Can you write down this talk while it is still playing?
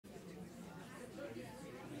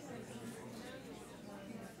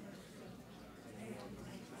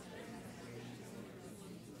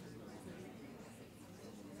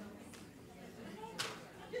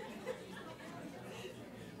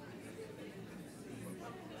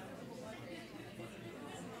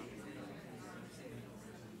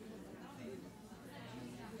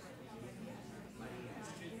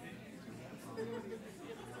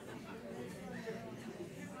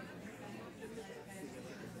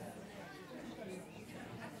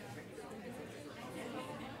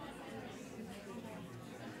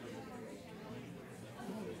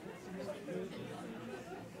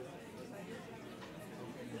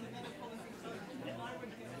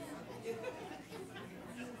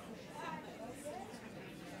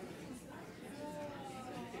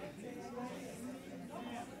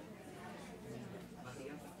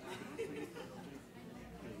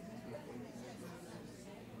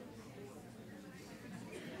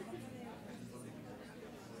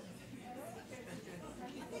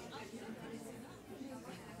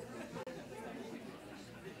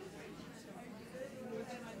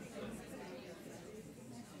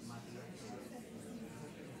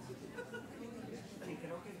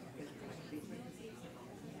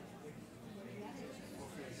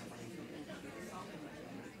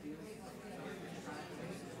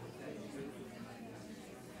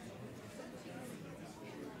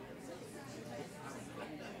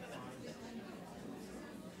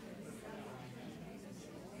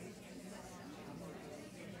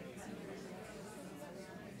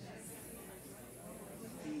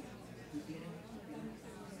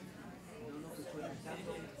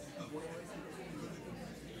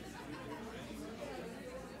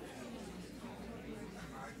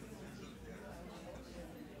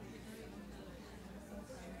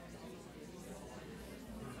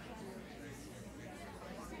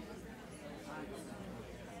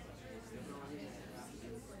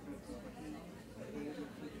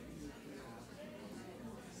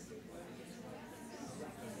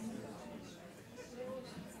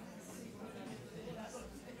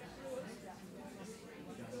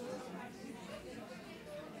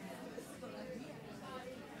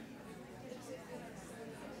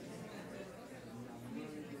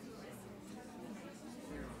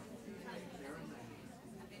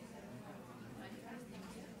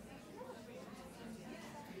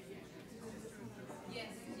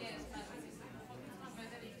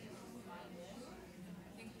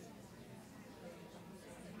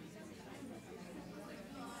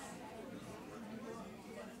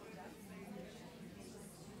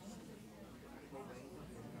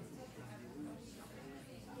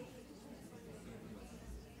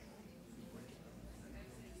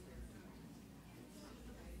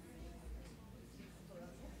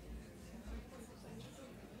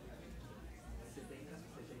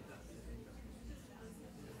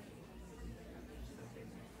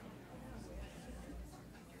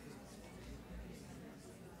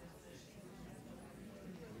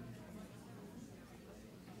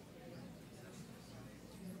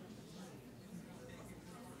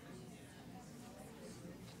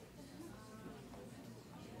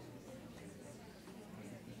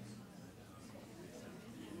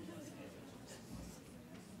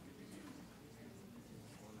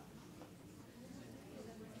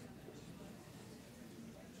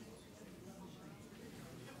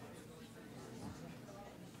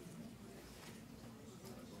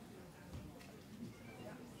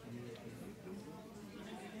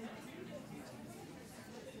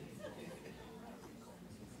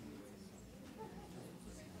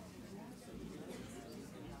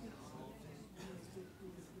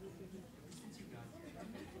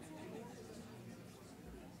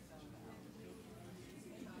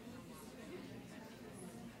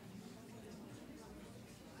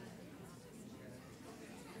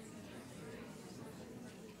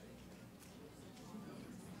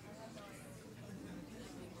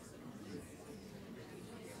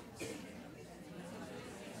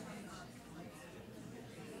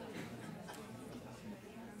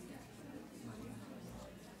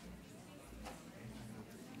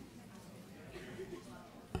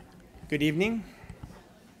Good evening.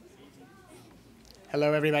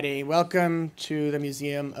 Hello, everybody. Welcome to the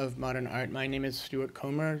Museum of Modern Art. My name is Stuart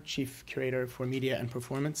Comer, Chief Curator for Media and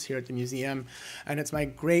Performance here at the museum. And it's my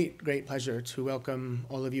great pleasure to welcome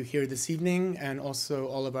all of you here this evening and also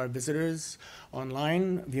all of our visitors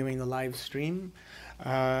online viewing the live stream.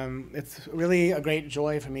 It's really a great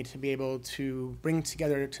joy for me to be able to bring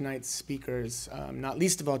together tonight's speakers, not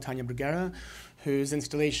least of all Tania Bruguera, whose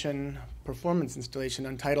performance installation,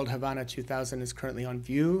 Untitled Havana 2000, is currently on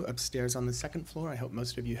view upstairs on the second floor. I hope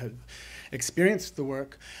most of you have experienced the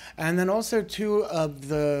work. And then also two of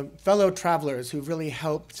the fellow travelers who've really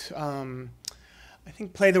helped, I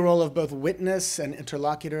think, play the role of both witness and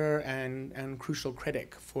interlocutor and crucial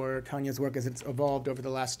critic for Tania's work as it's evolved over the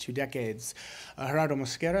last 2 decades. Gerardo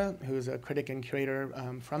Mosquera, who is a critic and curator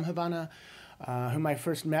from Havana, whom I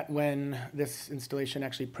first met when this installation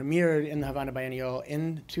actually premiered in the Havana Biennial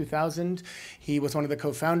in 2000. He was one of the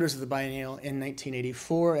co-founders of the Biennial in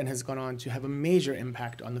 1984 and has gone on to have a major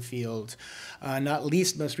impact on the field. Not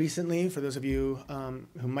least, most recently, for those of you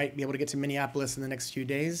who might be able to get to Minneapolis in the next few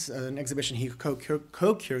days, an exhibition he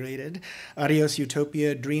co-curated, Adios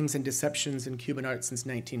Utopia, Dreams and Deceptions in Cuban Art Since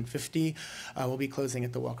 1950, will be closing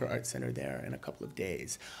at the Walker Art Center there in a couple of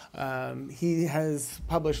days. He has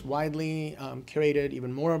published widely, curated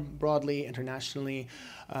even more broadly internationally,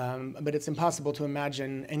 but it's impossible to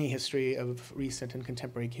imagine any history of recent and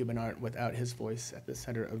contemporary Cuban art without his voice at the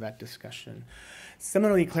center of that discussion.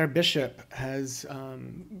 Similarly, Claire Bishop has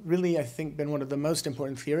really, I think, been one of the most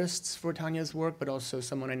important theorists for Tania's work, but also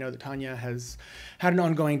someone I know that Tania has had an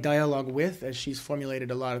ongoing dialogue with as she's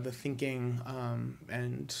formulated a lot of the thinking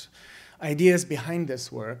and ideas behind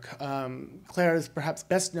this work. Claire's perhaps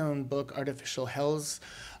best-known book, Artificial Hells,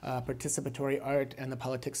 Participatory Art and the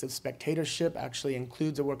Politics of Spectatorship, actually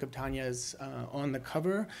includes a work of Tania's on the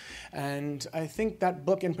cover. And I think that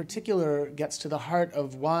book in particular gets to the heart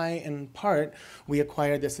of why, in part, we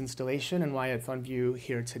acquired this installation and why it's on view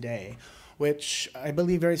here today, which I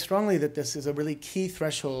believe very strongly that this is a really key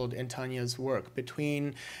threshold in Tania's work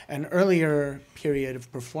between an earlier period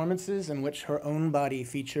of performances in which her own body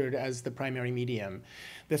featured as the primary medium.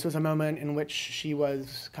 This was a moment in which she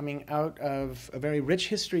was coming out of a very rich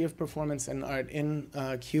history of performance and art in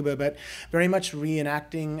Cuba, but very much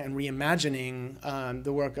reenacting and reimagining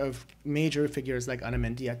the work of major figures like Ana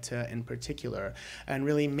Mendieta in particular, and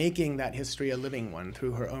really making that history a living one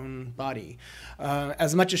through her own body.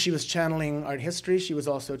 As much as she was channeling art history, she was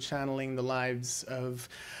also channeling the lives of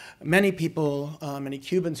many people, many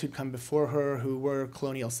Cubans who'd come before her who were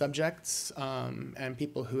colonial subjects and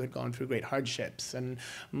people who had gone through great hardships. And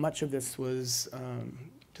much of this was,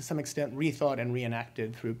 to some extent, rethought and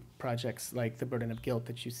reenacted through projects like The Burden of Guilt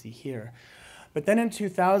that you see here. But then in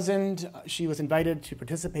 2000, she was invited to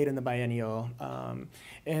participate in the Biennial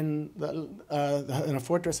in a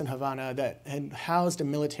fortress in Havana that had housed a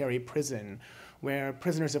military prison where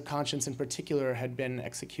prisoners of conscience in particular had been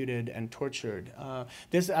executed and tortured.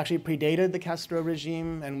 This actually predated the Castro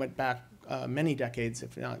regime and went back many decades,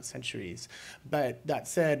 if not centuries. But that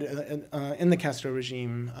said, in the Castro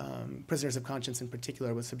regime, prisoners of conscience in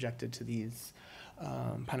particular was subjected to these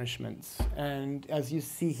punishments. And as you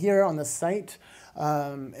see here on the site,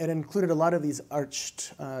 it included a lot of these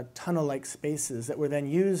arched tunnel-like spaces that were then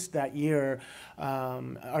used that year.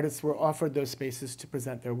 Artists were offered those spaces to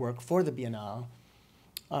present their work for the Biennale.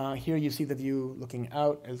 Here you see the view looking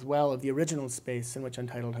out as well of the original space in which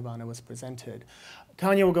Untitled Havana was presented.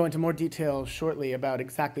 Tania will go into more detail shortly about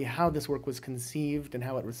exactly how this work was conceived and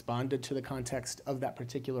how it responded to the context of that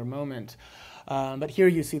particular moment. But here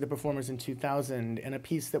you see the performers in 2000 in a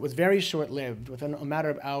piece that was very short-lived. Within a matter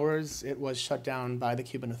of hours, it was shut down by the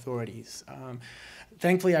Cuban authorities.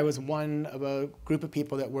 Thankfully, I was one of a group of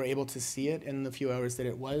people that were able to see it in the few hours that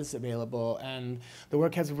it was available, and the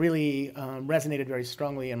work has really resonated very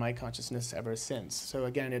strongly in my consciousness ever since. So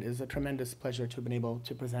again, it is a tremendous pleasure to have been able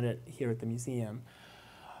to present it here at the museum.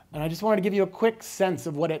 And I just wanted to give you a quick sense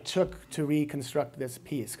of what it took to reconstruct this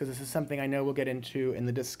piece, because this is something I know we'll get into in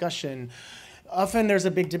the discussion. Often there's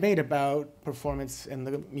a big debate about performance in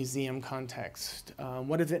the museum context.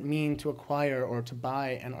 What does it mean to acquire or to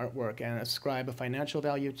buy an artwork and ascribe a financial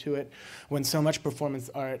value to it when so much performance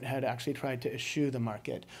art had actually tried to eschew the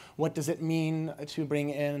market? What does it mean to bring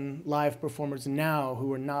in live performers now who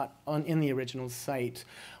were not in the original site?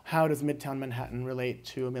 How does Midtown Manhattan relate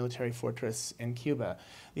to a military fortress in Cuba?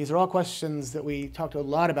 These are all questions that we talked a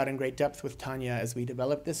lot about in great depth with Tania as we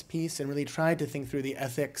developed this piece and really tried to think through the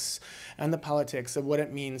ethics and the politics of what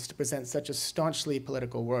it means to present such a staunchly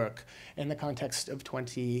political work in the context of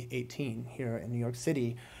 2018 here in New York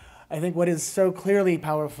City. I think what is so clearly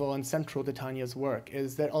powerful and central to Tania's work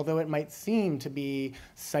is that although it might seem to be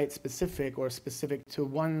site-specific or specific to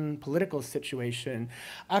one political situation,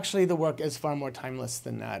 actually the work is far more timeless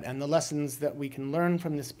than that. And the lessons that we can learn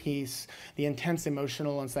from this piece, the intense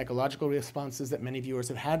emotional and psychological responses that many viewers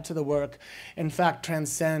have had to the work, in fact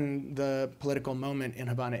transcend the political moment in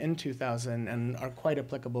Havana in 2000 and are quite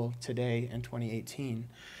applicable today in 2018.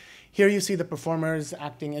 Here you see the performers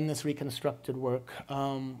acting in this reconstructed work.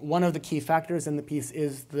 One of the key factors in the piece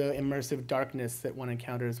is the immersive darkness that one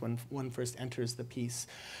encounters when one first enters the piece,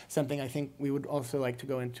 something I think we would also like to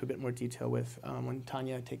go into a bit more detail with when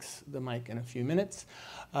Tania takes the mic in a few minutes.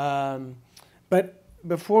 But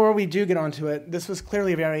before we do get onto it, this was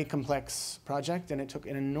clearly a very complex project, and it took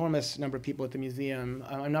an enormous number of people at the museum.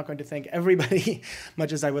 I'm not going to thank everybody,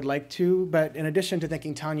 much as I would like to, but in addition to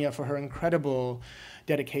thanking Tania for her incredible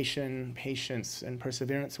dedication, patience, and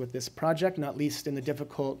perseverance with this project, not least in the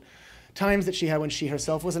difficult times that she had when she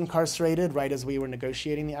herself was incarcerated, right as we were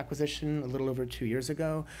negotiating the acquisition a little over 2 years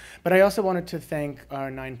ago. But I also wanted to thank our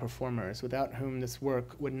 9 performers, without whom this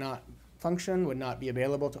work would not function, would not be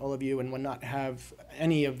available to all of you, and would not have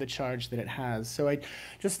any of the charge that it has. So I'd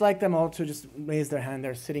just like them all to just raise their hand.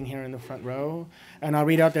 They're sitting here in the front row, and I'll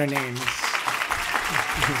read out their names.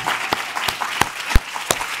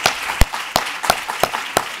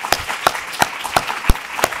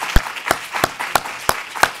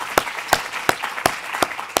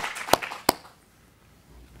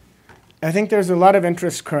 I think there's a lot of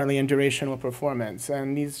interest currently in durational performance,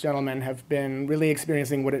 and these gentlemen have been really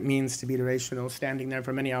experiencing what it means to be durational, standing there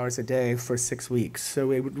for many hours a day for 6 weeks. So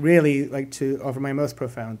we would really like to offer my most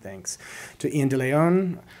profound thanks to Ian De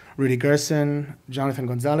Leon, Rudy Gerson, Jonathan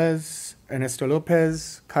Gonzalez, Ernesto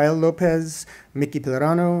Lopez, Kyle Lopez, Mickey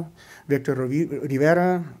Pillarano, Victor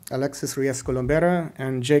Rivera, Alexis Reyes Colombera,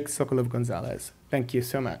 and Jake Sokolov Gonzalez. Thank you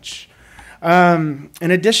so much. In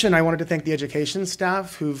addition, I wanted to thank the education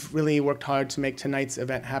staff who've really worked hard to make tonight's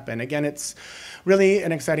event happen. Again, it's really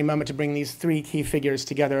an exciting moment to bring these 3 key figures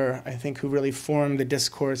together, I think, who really form the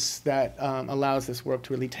discourse that allows this work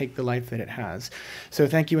to really take the life that it has. So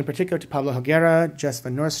thank you in particular to Pablo Helguera, Jess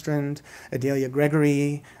Van Nostrand, Adelia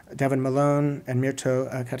Gregory, Devin Malone, and Mirto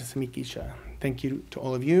Katasamikisha. Thank you to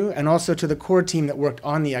all of you, and also to the core team that worked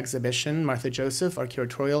on the exhibition, Martha Joseph, our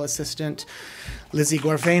curatorial assistant, Lizzie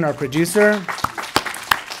Gorfain, our producer,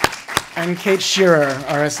 and Kate Shearer,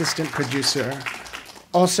 our assistant producer.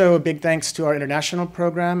 Also, a big thanks to our international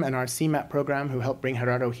program and our CMAP program, who helped bring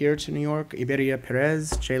Gerardo here to New York, Iberia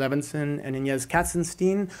Perez, Jay Levinson, and Inez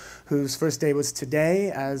Katzenstein, whose first day was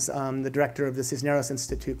today as the director of the Cisneros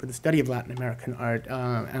Institute for the Study of Latin American Art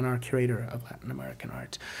and our curator of Latin American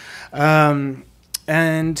Art.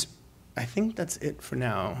 And I think that's it for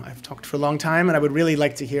now. I've talked for a long time, and I would really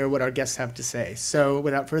like to hear what our guests have to say. So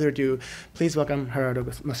without further ado, please welcome Gerardo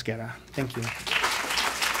Mosquera. Thank you.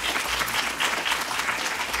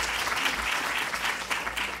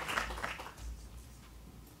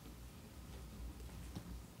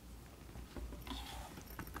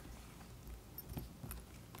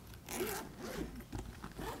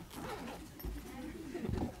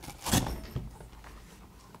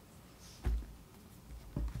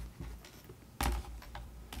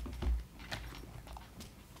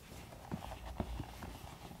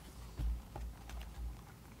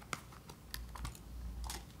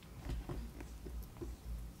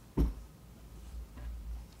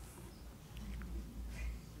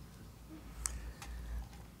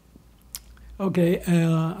 Okay,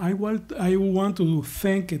 I want to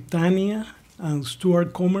thank Tania and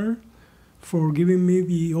Stuart Comer for giving me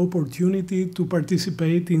the opportunity to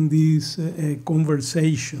participate in this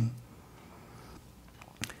conversation.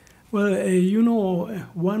 Well, you know,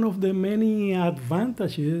 one of the many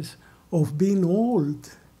advantages of being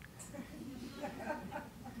old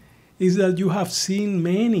is that you have seen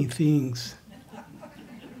many things.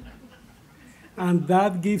 And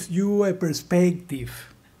that gives you a perspective.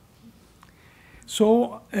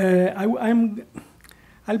 So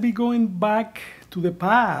I'll be going back to the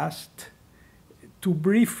past to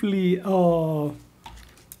briefly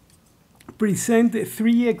present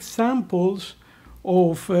 3 examples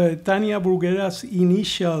of Tania Bruguera's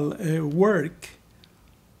initial work,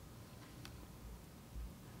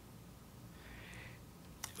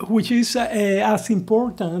 which is as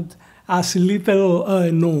important as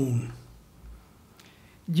little known.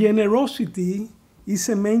 Generosity is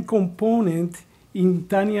a main component in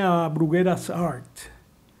Tania Bruguera's art.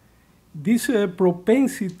 This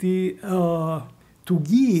propensity to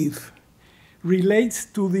give relates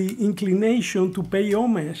to the inclination to pay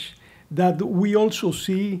homage that we also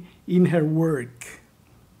see in her work.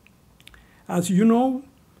 As you know,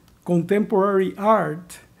 contemporary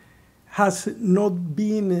art has not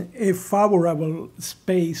been a favorable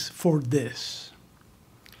space for this.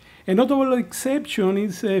 A notable exception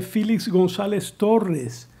is Felix González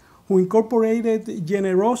Torres, who incorporated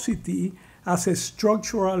generosity as a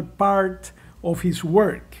structural part of his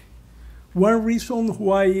work. One reason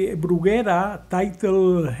why Bruguera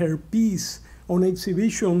titled her piece on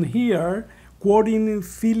exhibition here, quoting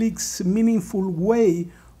Felix's meaningful way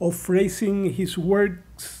of phrasing his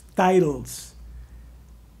work's titles,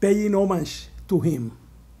 paying homage to him.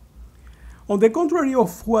 On the contrary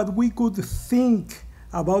of what we could think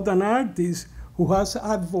about an artist who has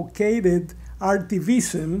advocated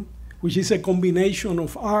artivism, which is a combination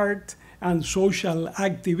of art and social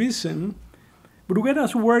activism,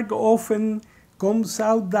 Bruguera's work often comes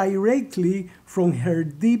out directly from her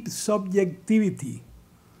deep subjectivity,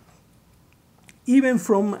 even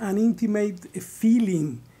from an intimate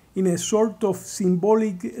feeling in a sort of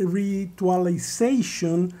symbolic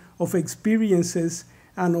ritualization of experiences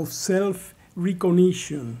and of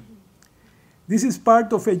self-recognition. This is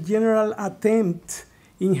part of a general attempt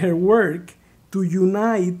in her work to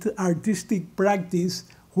unite artistic practice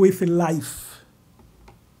with life.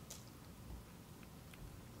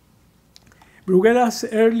 Bruguera's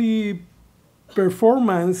early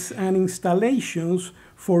performance and installations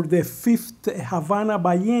for the 5th Havana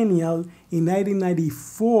Biennial in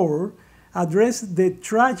 1994 addressed the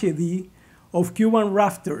tragedy of Cuban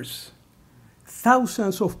rafters.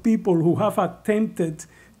 Thousands of people who have attempted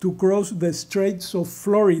to cross the Straits of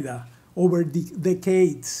Florida over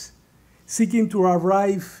decades, seeking to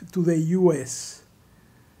arrive to the US.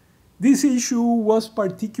 This issue was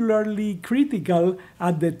particularly critical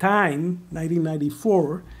at the time,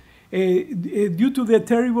 1994, due to the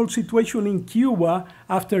terrible situation in Cuba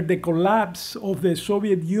after the collapse of the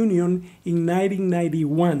Soviet Union in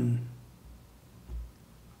 1991.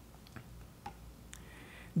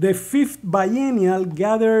 The 5th Biennial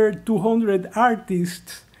gathered 200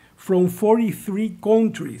 artists from 43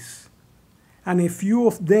 countries, and a few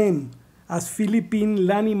of them, as Philippine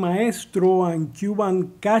Lani Maestro and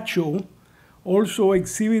Cuban Cacho, also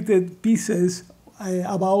exhibited pieces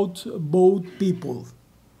about both people.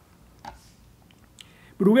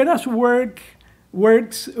 Bruguera's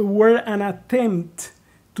works were an attempt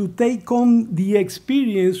to take on the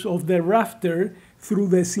experience of the rafter through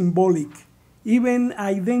the symbolic, even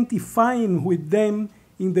identifying with them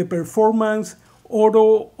in the performance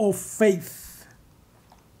Oro of Faith.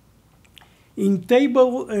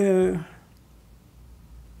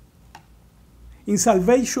 In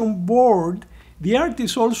Salvation Board, the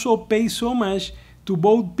artist also pays homage to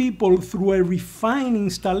both people through a refined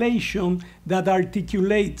installation that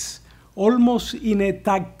articulates, almost in a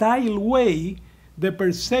tactile way, the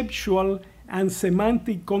perceptual and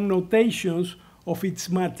semantic connotations of its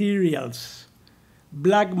materials: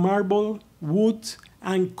 black marble, wood,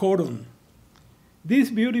 and cotton.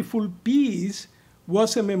 This beautiful piece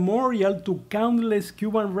was a memorial to countless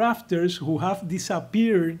Cuban rafters who have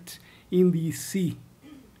disappeared in the sea.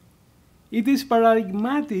 It is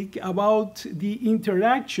paradigmatic about the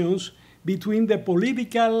interactions between the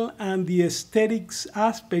political and the aesthetics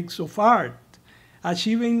aspects of art,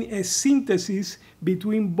 achieving a synthesis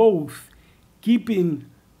between both, keeping,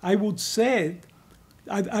 I would say,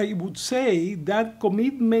 that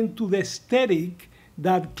commitment to the aesthetic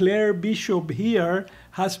that Claire Bishop here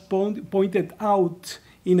has pointed out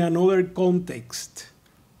in another context.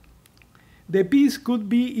 The piece could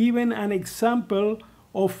be even an example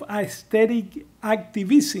of aesthetic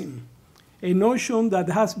activism, a notion that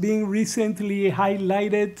has been recently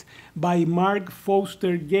highlighted by Mark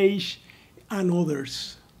Foster Gage and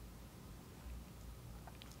others.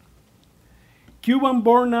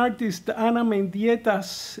 Cuban-born artist Ana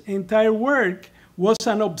Mendieta's entire work was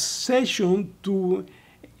an obsession to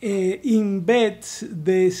embed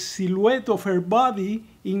the silhouette of her body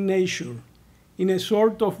in nature, in a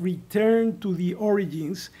sort of return to the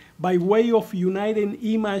origins by way of uniting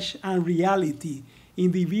image and reality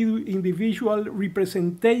in the visual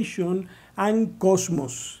representation and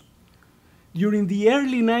cosmos. During the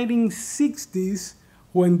early 1960s,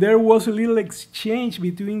 when there was a little exchange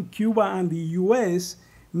between Cuba and the US,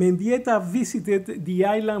 Mendieta visited the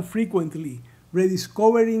island frequently,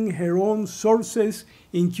 rediscovering her own sources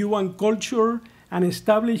in Cuban culture and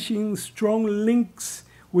establishing strong links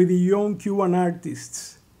with the young Cuban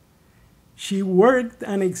artists. She worked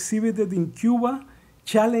and exhibited in Cuba,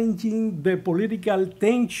 challenging the political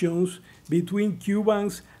tensions between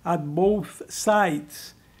Cubans at both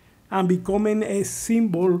sides and becoming a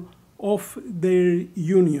symbol of their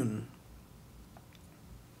union.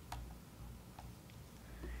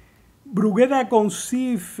 Bruguera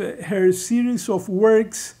conceived her series of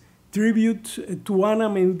works tribute to Ana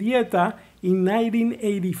Mendieta in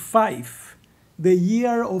 1985, the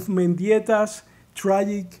year of Mendieta's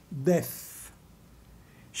tragic death.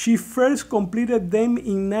 She first completed them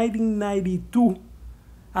in 1992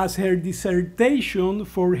 as her dissertation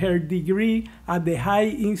for her degree at the High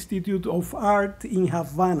Institute of Art in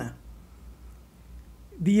Havana.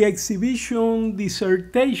 The exhibition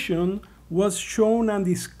dissertation was shown and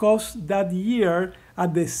discussed that year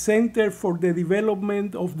at the Center for the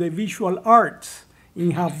Development of the Visual Arts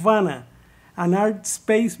in Havana, an art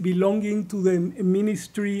space belonging to the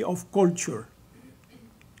Ministry of Culture.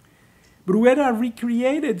 Bruguera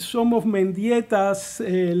recreated some of Mendieta's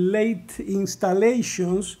late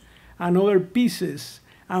installations and other pieces,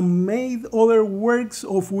 and made other works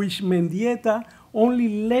of which Mendieta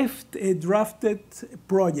only left a drafted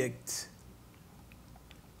project.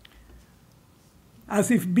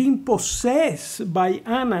 As if being possessed by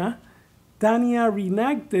Ana, Tania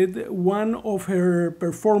reenacted one of her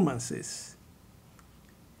performances.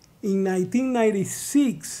 In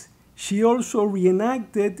 1996, she also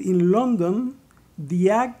reenacted in London the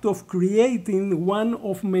act of creating one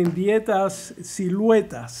of Mendieta's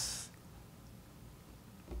silhouettes.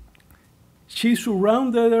 She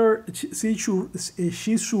surrounded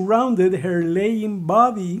her laying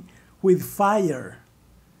body with fire,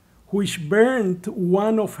 which burned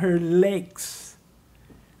one of her legs,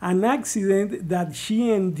 an accident that she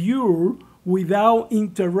endured without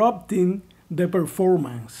interrupting the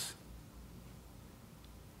performance.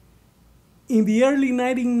 In the early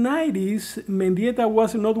 1990s, Mendieta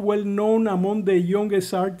was not well known among the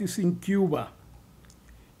youngest artists in Cuba.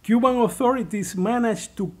 Cuban authorities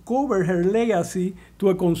managed to cover her legacy to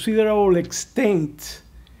a considerable extent,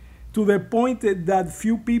 to the point that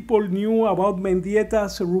few people knew about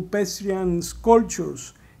Mendieta's rupestриan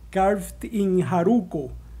sculptures carved in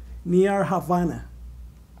Jaruco, near Havana,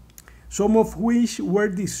 some of which were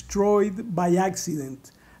destroyed by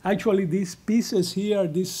accident. Actually, these pieces here,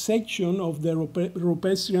 this section of the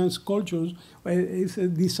rupestrian sculptures,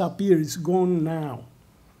 disappeared, it's gone now.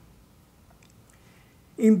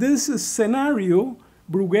 In this scenario,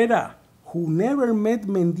 Bruguera, who never met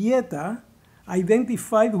Mendieta,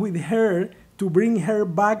 identified with her to bring her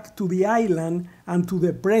back to the island and to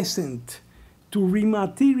the present, to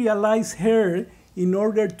rematerialize her in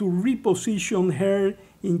order to reposition her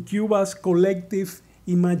in Cuba's collective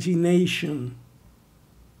imagination.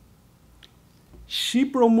 She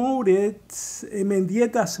promoted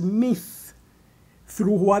Mendieta's myth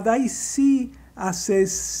through what I see as a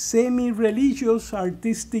semi-religious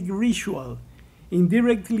artistic ritual,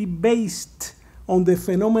 indirectly based on the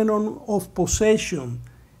phenomenon of possession,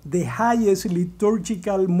 the highest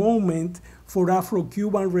liturgical moment for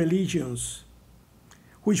Afro-Cuban religions,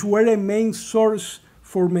 which were a main source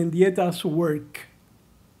for Mendieta's work.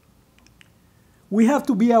 We have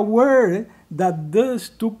to be aware that this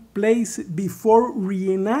took place before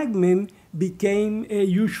reenactment became a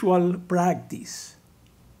usual practice.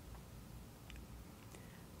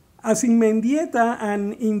 As in Mendieta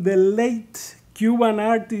and in the late Cuban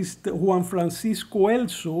artist Juan Francisco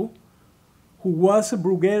Elso, who was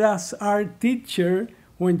Bruguera's art teacher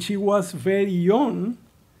when she was very young,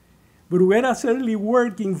 Bruguera's early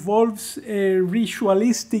work involves a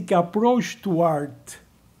ritualistic approach to art.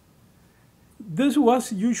 This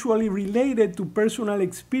was usually related to personal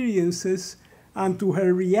experiences and to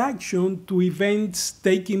her reaction to events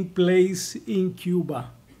taking place in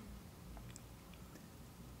Cuba.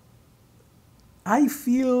 I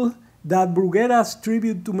feel that Bruguera's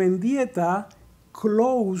tribute to Mendieta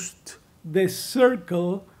closed the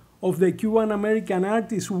circle of the Cuban-American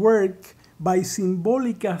artist's work by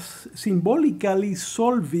symbolically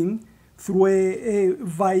solving, through a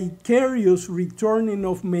vicarious returning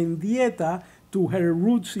of Mendieta to her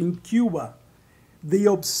roots in Cuba, the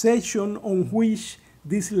obsession on which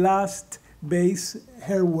this last based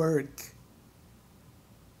her work.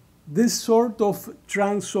 This sort of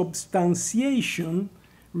transubstantiation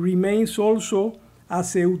remains also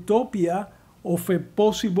as a utopia of a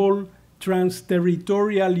possible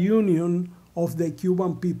trans-territorial union of the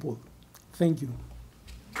Cuban people. Thank you.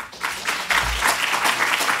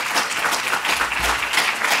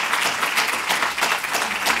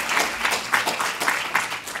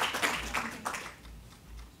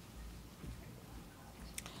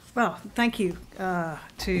 Well, thank you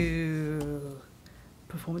to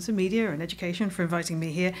Performance and Media and Education for inviting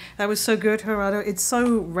me here. That was so good, Gerardo. It's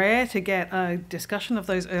so rare to get a discussion of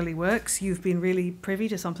those early works. You've been really privy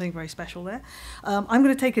to something very special there. I'm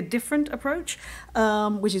going to take a different approach,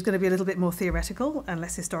 which is going to be a little bit more theoretical and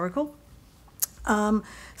less historical.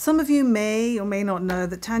 Some of you may or may not know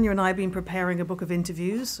that Tania and I have been preparing a book of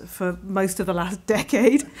interviews for most of the last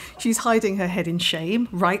decade. She's hiding her head in shame,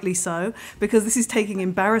 rightly so, because this is taking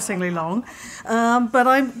embarrassingly long.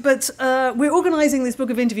 But we're organising this book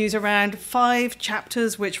of interviews around 5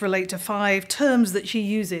 chapters which relate to 5 terms that she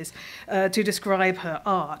uses to describe her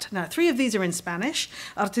art. Now, 3 of these are in Spanish: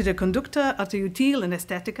 arte de conducta, arte útil, and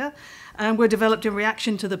estética, and were developed in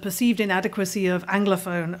reaction to the perceived inadequacy of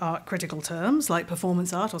Anglophone art critical terms like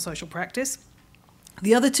performance art or social practice.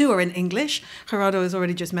 The other 2 are in English. Gerardo has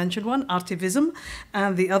already just mentioned one, artivism,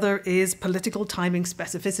 and the other is political timing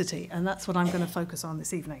specificity, and that's what I'm going to focus on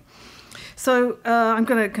this evening. So I'm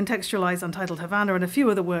going to contextualize Untitled Havana and a few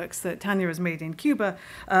other works that Tania has made in Cuba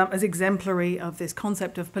as exemplary of this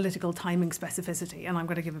concept of political timing specificity, and I'm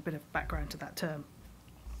going to give a bit of background to that term,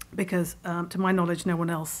 because to my knowledge, no one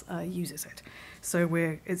else uses it. So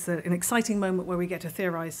it's an exciting moment where we get to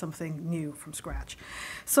theorize something new from scratch.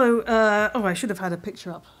 So, I should have had a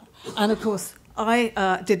picture up. And of course,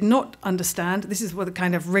 I did not understand, this is what the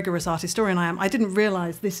kind of rigorous art historian I am, I didn't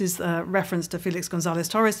realize this is a reference to Felix González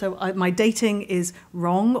Torres, so my dating is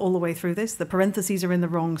wrong all the way through this. The parentheses are in the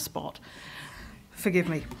wrong spot. Forgive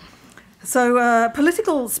me. So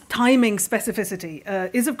political timing specificity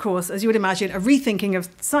is, of course, as you would imagine, a rethinking of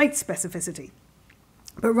site specificity.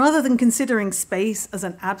 But rather than considering space as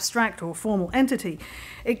an abstract or formal entity,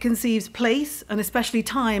 it conceives place, and especially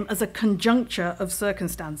time, as a conjuncture of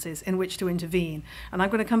circumstances in which to intervene. And I'm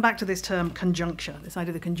going to come back to this term conjuncture, this idea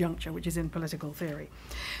of the conjuncture, which is in political theory.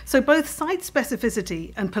 So both site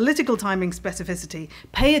specificity and political timing specificity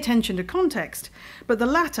pay attention to context, but the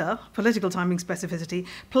latter, political timing specificity,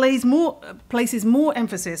 places more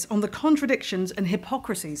emphasis on the contradictions and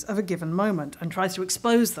hypocrisies of a given moment and tries to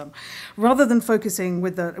expose them, rather than focusing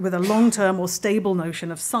with a long-term or stable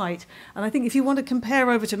notion of site. And I think if you want to compare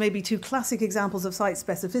over to maybe 2 classic examples of site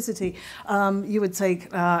specificity, you would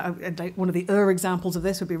take one of the examples of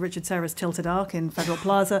this would be Richard Serra's Tilted Arc in Federal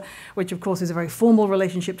Plaza, which of course is a very formal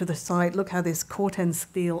relationship to the site. Look how this Corten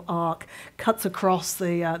steel arc cuts across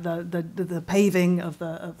the paving of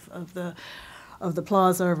the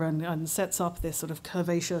plaza and sets up this sort of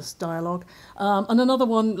curvaceous dialogue. And another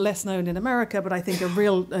one less known in America, but I think a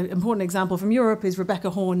real important example from Europe is Rebecca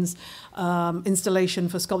Horn's installation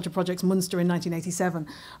for Sculpture Projects Munster in 1987,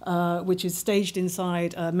 which is staged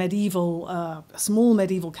inside a small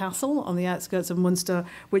medieval castle on the outskirts of Munster,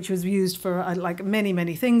 which was used for like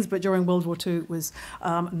many things, but during World War II it was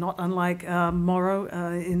not unlike Morro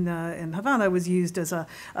in Havana, was used as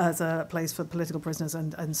a place for political prisoners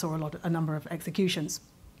and saw a number of executions.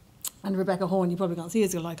 And Rebecca Horn, you probably can't see,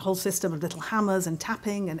 has got like a whole system of little hammers and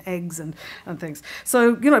tapping and eggs and things.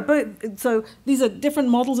 So, so these are different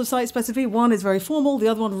models of site specificity. One is very formal. The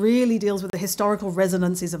other one really deals with the historical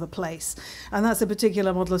resonances of a place. And that's a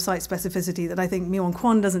particular model of site specificity that I think Myung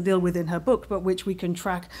Kwon doesn't deal with in her book, but which we can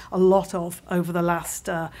track a lot of over the last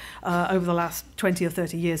 20 or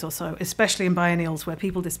 30 years or so, especially in biennials where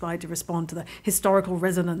people decide to respond to the historical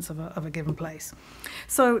resonance of a given place.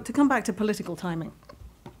 So to come back to political timing.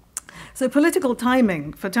 So political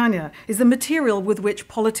timing, for Tania, is the material with which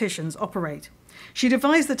politicians operate. She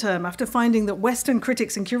devised the term after finding that Western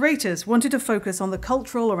critics and curators wanted to focus on the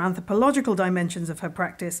cultural or anthropological dimensions of her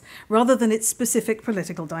practice rather than its specific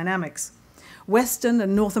political dynamics. Western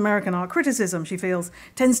and North American art criticism, she feels,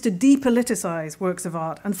 tends to depoliticize works of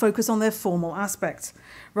art and focus on their formal aspects,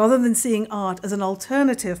 rather than seeing art as an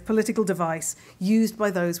alternative political device used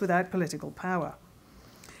by those without political power.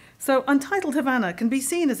 So Untitled Havana can be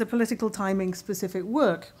seen as a political timing specific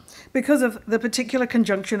work because of the particular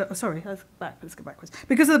conjunction, because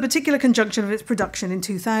of the particular conjunction of its production in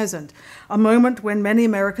 2000, a moment when many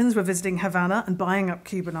Americans were visiting Havana and buying up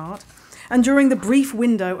Cuban art, and during the brief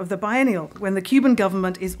window of the biennial when the Cuban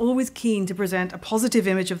government is always keen to present a positive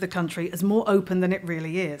image of the country as more open than it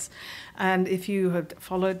really is. And if you have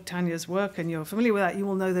followed Tania's work and you're familiar with that, you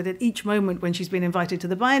will know that at each moment when she's been invited to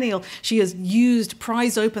the biennial, she has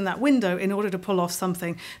prized open that window in order to pull off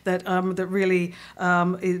something that really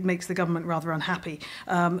it makes the government rather unhappy.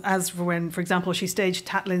 As for when, for example, she staged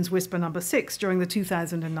Tatlin's Whisper No. 6 during the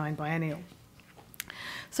 2009 biennial.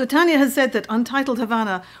 So Tania has said that Untitled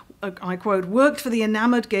Havana, I quote, worked for the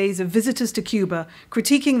enamored gaze of visitors to Cuba,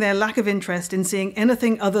 critiquing their lack of interest in seeing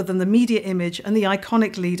anything other than the media image and the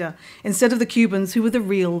iconic leader, instead of the Cubans who were the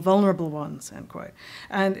real vulnerable ones, end quote.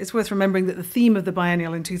 And it's worth remembering that the theme of the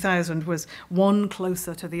biennial in 2000 was one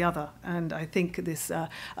closer to the other. And I think this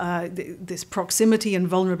proximity and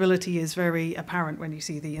vulnerability is very apparent when you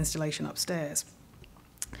see the installation upstairs.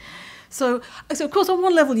 So of course, on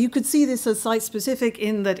one level, you could see this as site-specific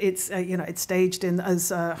in that it's, it's staged in, as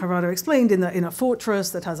Gerardo explained, in a fortress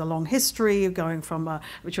that has a long history of going from,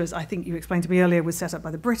 which was, I think you explained to me earlier, was set up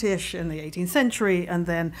by the British in the 18th century, and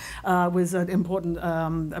then was an important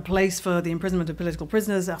a place for the imprisonment of political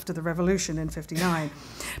prisoners after the revolution in '59.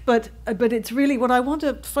 But it's really, what I want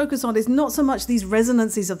to focus on is not so much these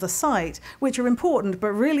resonances of the site, which are important, but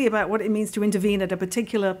really about what it means to intervene at a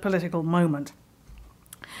particular political moment.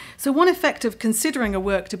 So one effect of considering a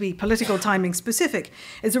work to be political timing specific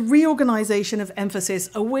is a reorganization of emphasis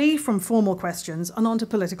away from formal questions and onto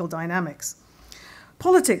political dynamics.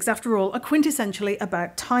 Politics, after all, are quintessentially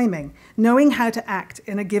about timing, knowing how to act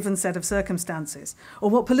in a given set of circumstances,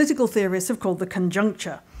 or what political theorists have called the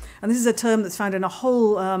conjuncture. And this is a term that's found in a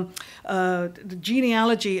whole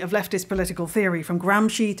genealogy of leftist political theory, from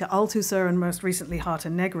Gramsci to Althusser and most recently Hart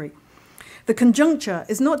and Negri. The conjuncture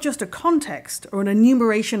is not just a context or an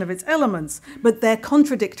enumeration of its elements, but their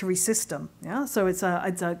contradictory system. Yeah? So it's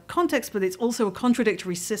a context, but it's also a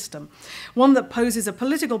contradictory system, one that poses a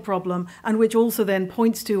political problem and which also then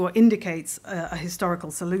points to or indicates a historical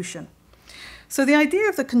solution. So the idea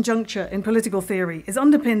of the conjuncture in political theory is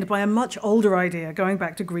underpinned by a much older idea going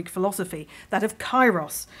back to Greek philosophy, that of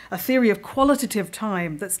kairos, a theory of qualitative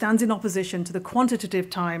time that stands in opposition to the quantitative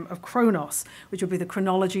time of chronos, which would be the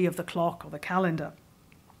chronology of the clock or the calendar.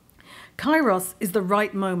 Kairos is the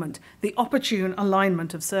right moment, the opportune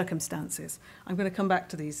alignment of circumstances. I'm going to come back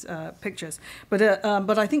to these pictures. But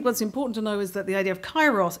I think what's important to know is that the idea of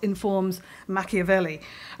Kairos informs Machiavelli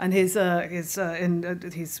and his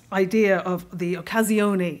idea of the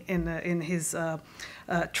occasione in his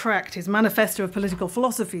tract, his manifesto of political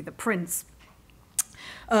philosophy, The Prince.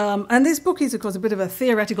 And this book is, of course, a bit of a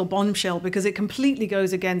theoretical bombshell because it completely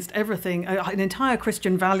goes against everything, an entire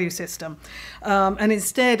Christian value system. And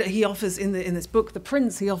instead, he offers, in this book, The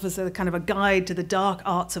Prince, he offers a kind of a guide to the dark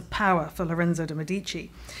arts of power for Lorenzo de' Medici.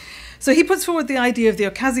 So he puts forward the idea of the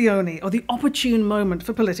occasione, or the opportune moment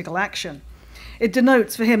for political action. It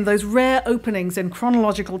denotes for him those rare openings in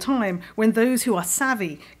chronological time when those who are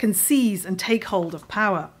savvy can seize and take hold of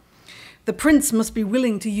power. The prince must be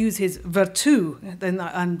willing to use his virtu,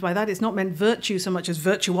 and by that it's not meant virtue so much as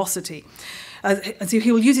virtuosity. So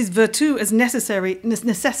he will use his virtu as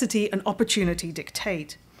necessity and opportunity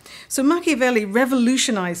dictate. So Machiavelli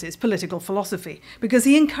revolutionizes political philosophy because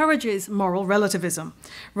he encourages moral relativism.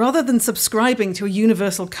 Rather than subscribing to a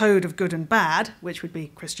universal code of good and bad, which would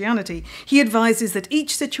be Christianity, he advises that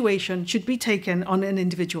each situation should be taken on an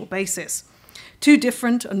individual basis. Two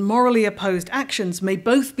different and morally opposed actions may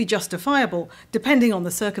both be justifiable depending on the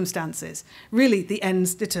circumstances. Really, the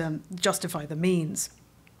ends justify the means.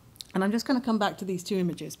 And I'm just going to come back to these two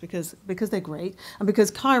images because they're great, and because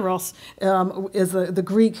Kairos is the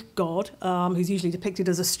Greek god, who's usually depicted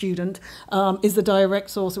as a student, is the direct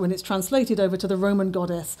source when it's translated over to the Roman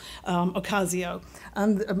goddess Occasio.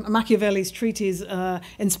 And Machiavelli's treatise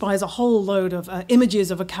inspires a whole load of images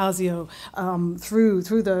of Occasio through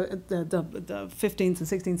the 15th and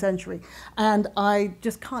 16th century. And I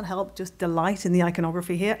just can't help just delight in the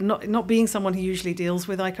iconography here. Not being someone who usually deals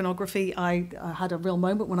with iconography, I had a real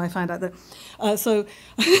moment when I found out that. So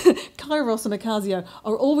Kairos and Occasio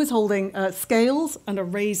are always holding scales and a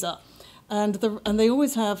razor. And they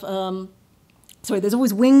always have, there's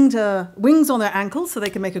always wings on their ankles so they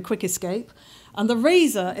can make a quick escape. And the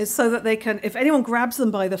razor is so that they can, if anyone grabs them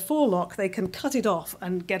by the forelock, they can cut it off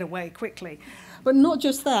and get away quickly. But not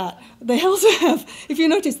just that, they also have, if you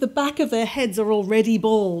notice, the back of their heads are already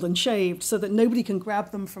bald and shaved so that nobody can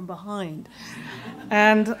grab them from behind.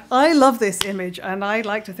 And I love this image, and I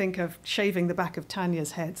like to think of shaving the back of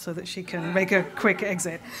Tania's head so that she can make a quick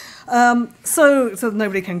exit, so that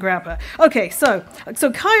nobody can grab her. Okay, so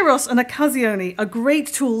Kairos and Occasione are great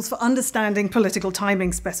tools for understanding political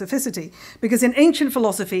timing specificity, because in ancient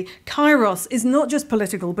philosophy, Kairos is not just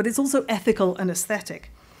political, but it's also ethical and aesthetic.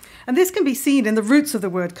 And this can be seen in the roots of the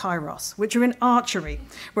word kairos, which are in archery,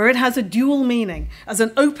 where it has a dual meaning, as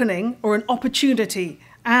an opening or an opportunity,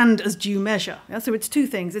 and as due measure. Yeah, so it's two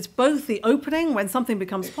things. It's both the opening when something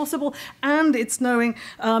becomes possible, and it's knowing,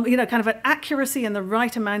 kind of an accuracy and the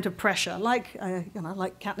right amount of pressure, like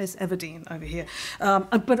Katniss Everdeen over here.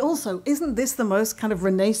 But also, isn't this the most kind of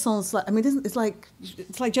Renaissance? It's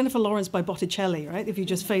like Jennifer Lawrence by Botticelli, right? If you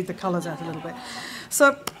just fade the colours out a little bit.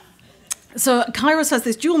 So kairos has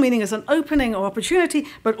this dual meaning as an opening or opportunity,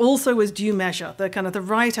 but also as due measure, the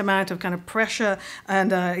right amount of kind of pressure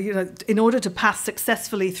and, in order to pass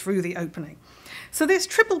successfully through the opening. So this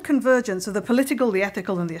triple convergence of the political, the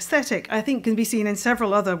ethical, and the aesthetic, I think, can be seen in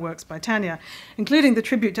several other works by Tania, including the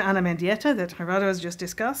tribute to Anna Mendieta that Gerardo has just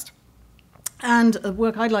discussed, and a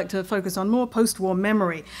work I'd like to focus on more, post-war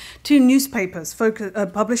memory, two newspapers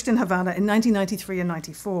published in Havana in 1993 and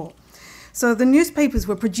 94. So the newspapers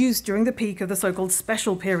were produced during the peak of the so-called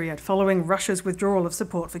special period, following Russia's withdrawal of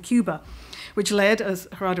support for Cuba, which led, as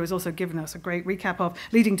Gerardo has also given us a great recap of,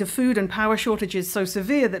 leading to food and power shortages so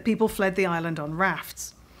severe that people fled the island on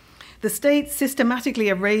rafts. The state systematically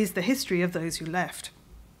erased the history of those who left.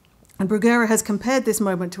 And Bruguera has compared this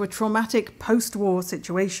moment to a traumatic post-war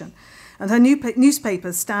situation, and her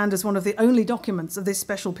newspapers stand as one of the only documents of this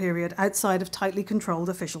special period outside of tightly controlled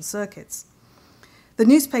official circuits. The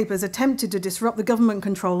newspapers attempted to disrupt the government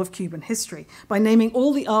control of Cuban history by naming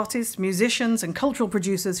all the artists, musicians, and cultural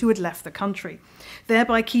producers who had left the country,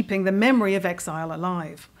 thereby keeping the memory of exile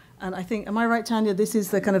alive. And I think, am I right, Tania? This is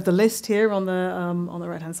the kind of the list here on the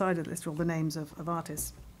right-hand side of the list, all the names of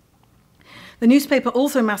artists. The newspaper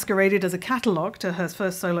also masqueraded as a catalogue to her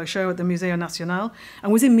first solo show at the Museo Nacional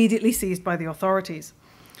and was immediately seized by the authorities.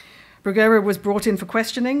 Bruguera was brought in for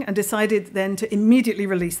questioning and decided then to immediately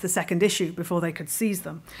release the second issue before they could seize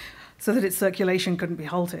them, so that its circulation couldn't be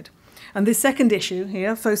halted. And this second issue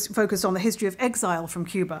here focused on the history of exile from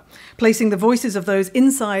Cuba, placing the voices of those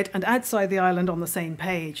inside and outside the island on the same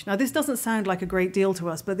page. Now, this doesn't sound like a great deal to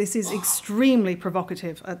us, but this is extremely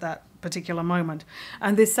provocative at that particular moment.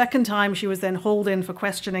 And this second time, she was then hauled in for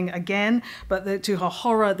questioning again, but to her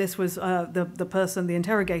horror, this was the person, the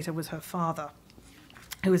interrogator, was her father,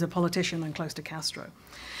 who was a politician and close to Castro.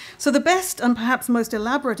 So the best and perhaps most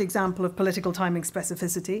elaborate example of political timing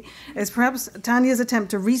specificity is perhaps Tania's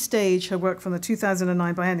attempt to restage her work from the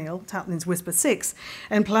 2009 biennial, Taplin's Whisper 6,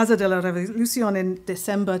 in Plaza de la Revolucion in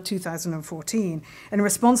December 2014, in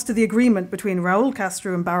response to the agreement between Raúl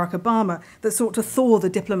Castro and Barack Obama that sought to thaw the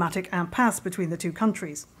diplomatic impasse between the two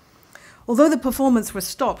countries. Although the performance was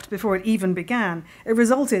stopped before it even began, it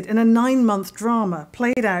resulted in a 9-month drama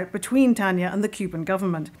played out between Tania and the Cuban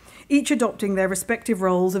government, each adopting their respective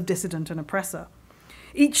roles of dissident and oppressor.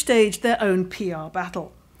 Each staged their own PR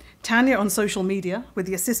battle. Tania on social media, with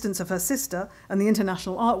the assistance of her sister and the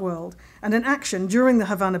international art world, and an action during the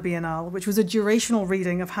Havana Biennale, which was a durational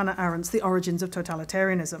reading of Hannah Arendt's The Origins of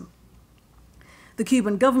Totalitarianism. The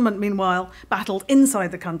Cuban government, meanwhile, battled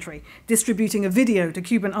inside the country, distributing a video to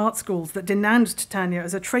Cuban art schools that denounced Tania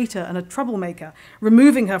as a traitor and a troublemaker,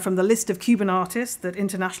 removing her from the list of Cuban artists that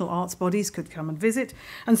international arts bodies could come and visit,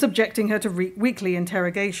 and subjecting her to weekly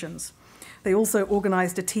interrogations. They also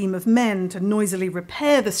organised a team of men to noisily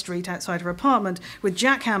repair the street outside her apartment with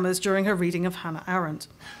jackhammers during her reading of Hannah Arendt.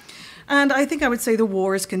 And I think I would say the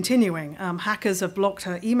war is continuing. Hackers have blocked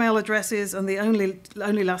her email addresses, and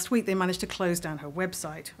only last week they managed to close down her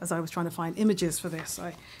website. As I was trying to find images for this,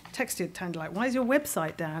 I texted Tania, like, "Why is your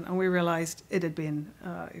website down?" And we realised it had been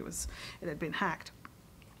hacked.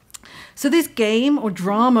 So this game or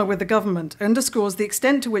drama with the government underscores the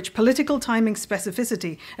extent to which political timing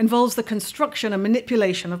specificity involves the construction and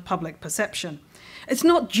manipulation of public perception. It's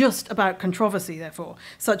not just about controversy, therefore,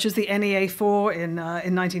 such as the NEA4 in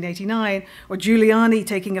 1989, or Giuliani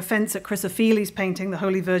taking offence at Chrysophiles' painting The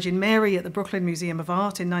Holy Virgin Mary at the Brooklyn Museum of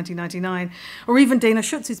Art in 1999, or even Dana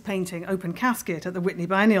Schutz's painting Open Casket at the Whitney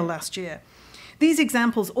Biennial last year. These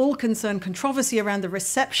examples all concern controversy around the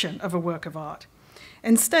reception of a work of art.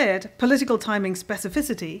 Instead, political timing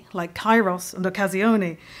specificity, like kairos and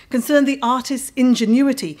occasione, concern the artist's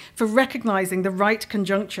ingenuity for recognizing the right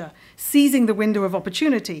conjuncture, seizing the window of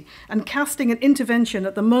opportunity, and casting an intervention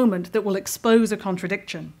at the moment that will expose a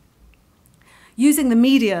contradiction. Using the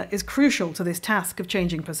media is crucial to this task of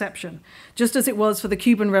changing perception, just as it was for the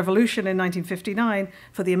Cuban Revolution in 1959,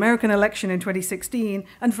 for the American election in 2016,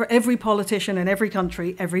 and for every politician in every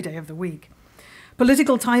country every day of the week.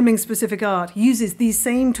 Political timing-specific art uses these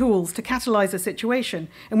same tools to catalyze a situation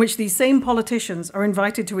in which these same politicians are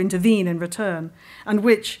invited to intervene in return, and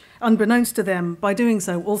which, unbeknownst to them, by doing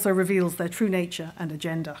so also reveals their true nature and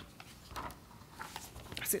agenda.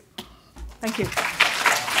 That's it. Thank you.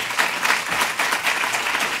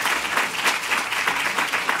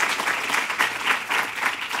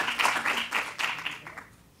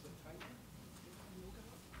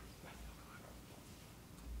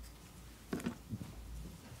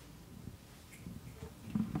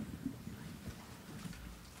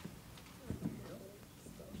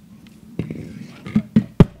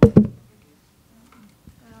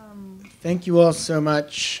 Thank you all so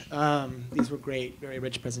much. These were great, very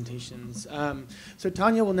rich presentations. So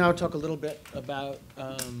Tania will now talk a little bit about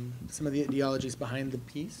some of the ideologies behind the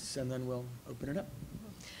piece, and then we'll open it up.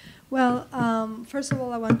 Well, first of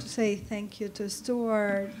all, I want to say thank you to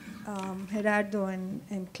Stuart, Gerardo,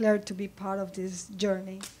 and Claire to be part of this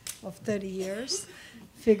journey of 30 years.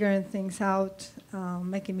 figuring things out,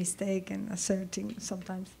 making mistakes and asserting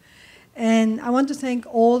sometimes. And I want to thank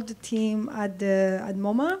all the team at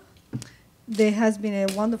MoMA. There has been a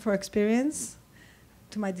wonderful experience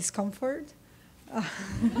to my discomfort.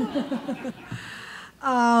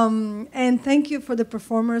 And thank you for the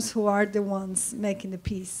performers who are the ones making the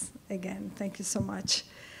piece. Again, thank you so much.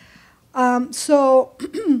 So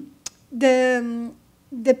the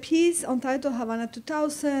piece Untitled Havana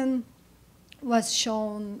 2000 was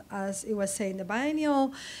shown, as it was said, in the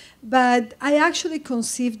biennial, but I actually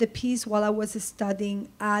conceived the piece while I was studying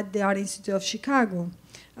at the Art Institute of Chicago.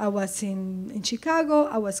 I was in Chicago.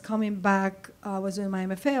 I was coming back. I was doing my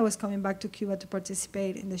MFA. I was coming back to Cuba to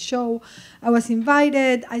participate in the show. I was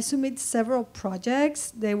invited. I submitted several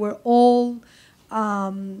projects. They were all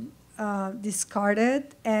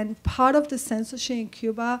discarded. And part of the censorship in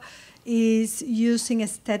Cuba is using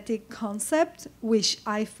aesthetic concept, which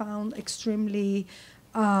I found extremely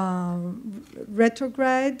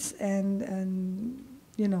retrograde and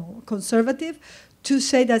conservative, to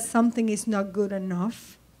say that something is not good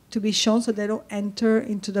enough to be shown, so they don't enter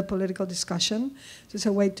into the political discussion. So it's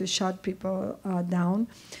a way to shut people down.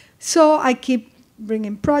 So I keep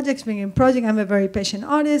bringing projects. I'm a very patient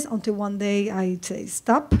artist until one day I say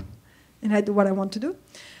stop, and I do what I want to do.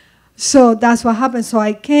 So that's what happened. So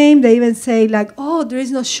I came. They even say like, "Oh, there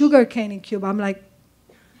is no sugar cane in Cuba." I'm like,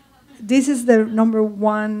 "This is the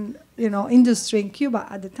 #1, industry in Cuba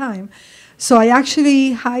at the time." So I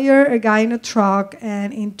actually hired a guy in a truck,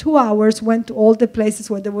 and in 2 hours went to all the places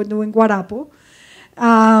where they were doing guarapo,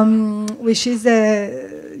 which is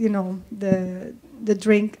the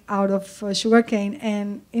drink out of sugar cane.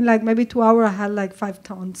 And in like maybe 2 hours, I had like 5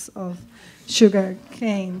 tons of sugar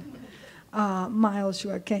cane, mild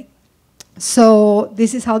sugar cane. So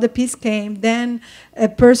this is how the piece came. Then a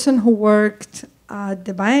person who worked at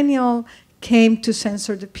the biennial came to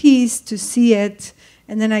censor the piece to see it.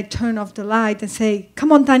 And then I turn off the light and say,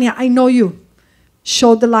 "Come on, Tania, I know you.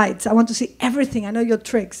 Show the lights. I want to see everything. I know your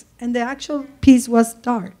tricks." And the actual piece was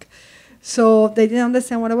dark. So they didn't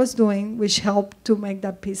understand what I was doing, which helped to make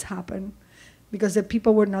that piece happen because the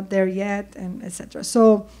people were not there yet, and etc.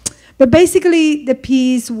 So, but basically the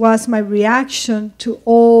piece was my reaction to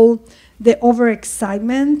all the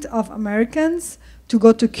overexcitement of Americans to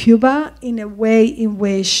go to Cuba in a way in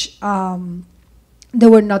which they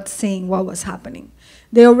were not seeing what was happening.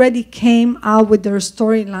 They already came out with their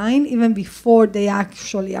storyline even before they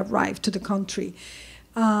actually arrived to the country.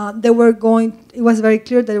 It was very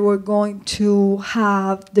clear that they were going to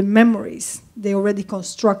have the memories they already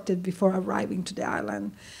constructed before arriving to the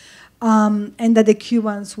island, and that the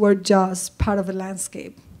Cubans were just part of a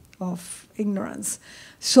landscape of ignorance.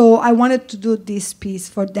 So I wanted to do this piece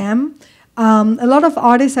for them. A lot of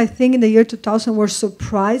artists, I think, in the year 2000 were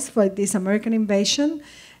surprised by this American invasion,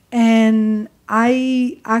 and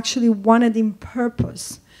I actually wanted in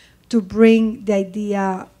purpose to bring the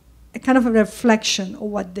idea, a kind of a reflection of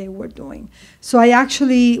what they were doing. So I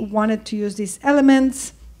actually wanted to use these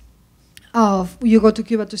elements of, you go to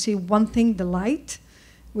Cuba to see one thing, the light,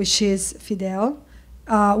 which is Fidel,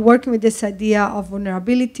 working with this idea of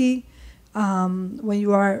vulnerability, when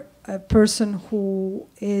you are a person who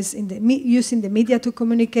is using the media to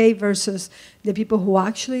communicate versus the people who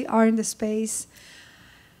actually are in the space.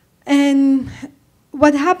 And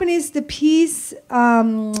what happened is the piece,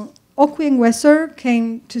 Okwi and Wesser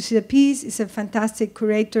came to see the piece. It's a fantastic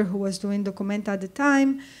curator who was doing Documenta at the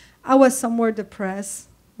time. I was somewhere depressed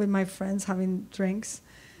with my friends having drinks.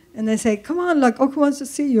 And they say, "Come on, like Okwi wants to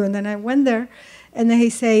see you." And then I went there, and then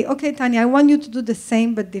he say, "Okay, Tania, I want you to do the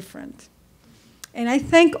same but different." And I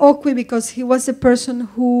thank Okwi because he was the person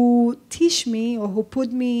who taught me, or who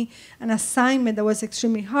put me an assignment that was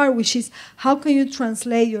extremely hard, which is how can you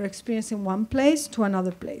translate your experience in one place to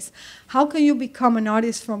another place? How can you become an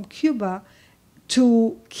artist from Cuba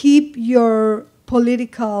to keep your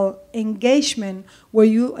political engagement where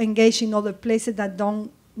you engage in other places that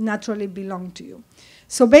don't naturally belong to you?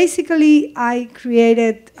 So basically, I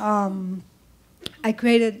created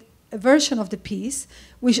a version of the piece,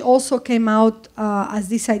 which also came out as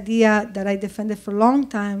this idea that I defended for a long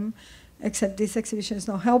time, except this exhibition is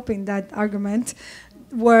not helping that argument,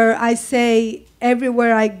 where I say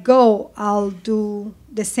everywhere I go, I'll do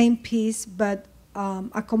the same piece, but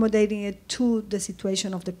accommodating it to the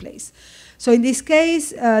situation of the place. So in this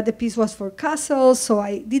case, the piece was for castles, so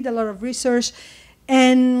I did a lot of research.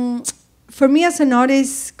 And for me as an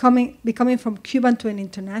artist, becoming from Cuban to an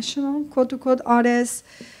international, quote-unquote, artist,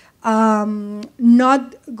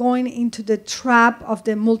 not going into the trap of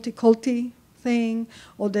the multiculti thing,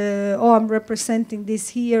 or I'm representing this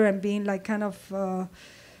here and being like kind of,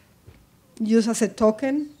 used as a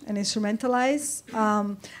token and instrumentalized,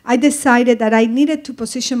 I decided that I needed to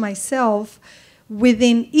position myself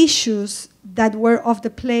within issues that were of the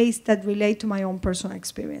place that relate to my own personal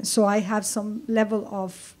experience. So I have some level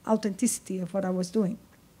of authenticity of what I was doing.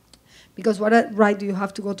 Because what right do you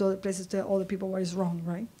have to go to other places to tell other people what is wrong,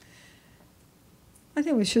 right? I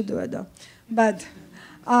think we should do it though. But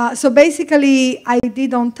so basically, I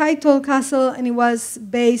did Untitled Castle, and it was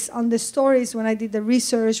based on the stories. When I did the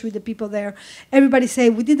research with the people there, everybody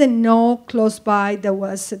said we didn't know close by there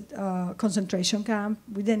was a concentration camp.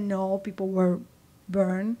 We didn't know people were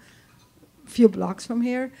burned a few blocks from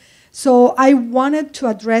here. So I wanted to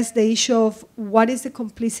address the issue of what is the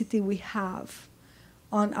complicity we have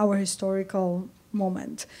on our historical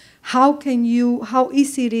moment. How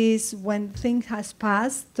easy it is when things has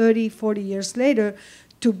passed 30, 40 years later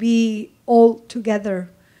to be all together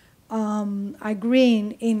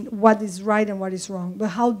agreeing in what is right and what is wrong, but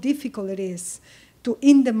how difficult it is to,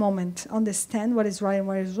 in the moment, understand what is right and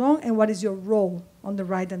what is wrong, and what is your role on the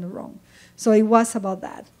right and the wrong. So it was about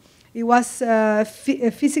that. It was,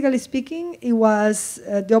 physically speaking, it was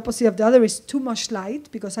the opposite of the other. It's too much light,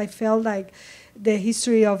 because I felt like the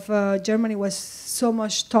history of Germany was so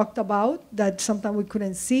much talked about that sometimes we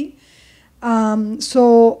couldn't see.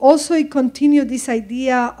 So also it continued this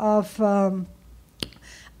idea of,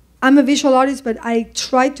 I'm a visual artist, but I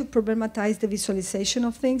try to problematize the visualization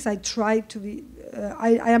of things. I try to be,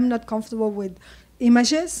 I am not comfortable with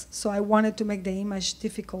images, so I wanted to make the image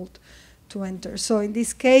difficult to enter. So in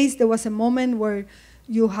this case, there was a moment where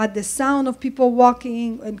you had the sound of people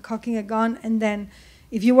walking and cocking a gun, and then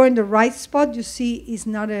if you were in the right spot, you see it's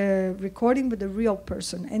not a recording, but a real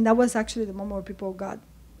person. And that was actually the moment where people got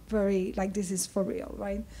very, like, this is for real,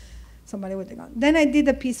 right? Somebody with a gun. Then I did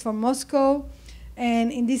a piece for Moscow,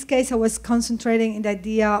 and in this case, I was concentrating in the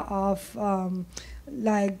idea of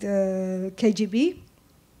like the KGB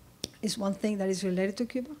is one thing that is related to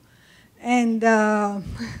Cuba. And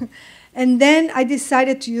and then I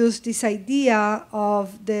decided to use this idea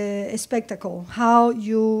of the spectacle, how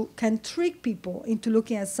you can trick people into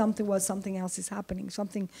looking at something while something else is happening,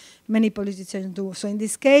 something many politicians do. So in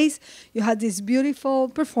this case, you had these beautiful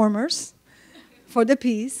performers for the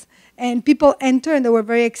piece, and people enter, and they were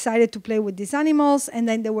very excited to play with these animals, and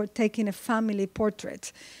then they were taking a family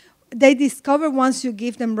portrait. They discover once you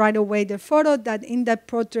give them right away their photo that in that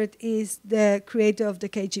portrait is the creator of the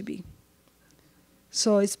KGB.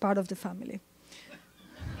 So it's part of the family.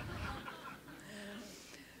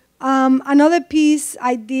 Another piece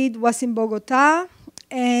I did was in Bogota,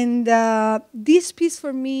 and this piece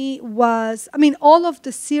for me was, I mean, all of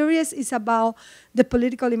the series is about the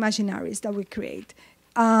political imaginaries that we create.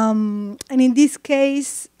 And in this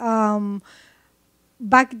case,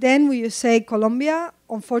 back then we used to say Colombia.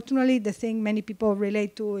 Unfortunately, the thing many people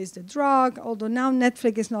relate to is the drug, although now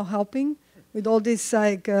Netflix is not helping with all this,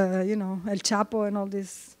 like, you know, El Chapo and all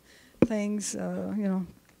these things, you know,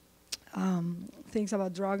 things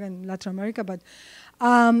about drug in Latin America. But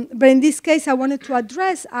in this case, I wanted to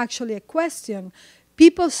address actually a question.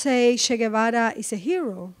 People say Che Guevara is a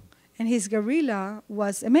hero, and his guerrilla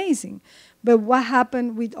was amazing. But what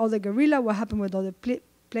happened with all the guerrilla? What happened with other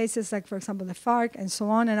places, like, for example, the FARC and so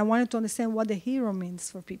on? And I wanted to understand what the hero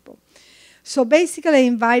means for people. So basically, I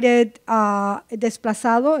invited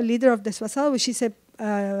Desplazado, a leader of Desplazado, which is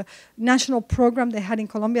a national program they had in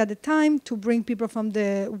Colombia at the time to bring people from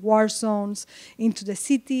the war zones into the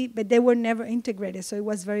city, but they were never integrated. So it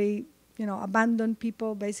was very, you know, abandoned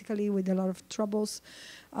people, basically, with a lot of troubles,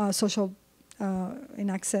 social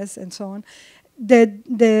inaccess and so on.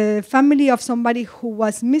 The family of somebody who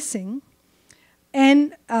was missing,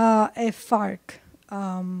 and a FARC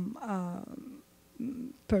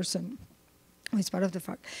person who is part of the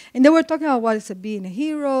FARC. And they were talking about what is being a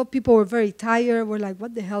hero. People were very tired. We're like,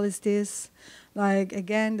 what the hell is this? Like,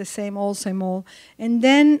 again, the same old, same old. And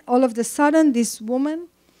then all of a sudden, this woman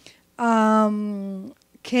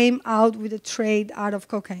came out with a trade out of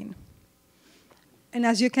cocaine. And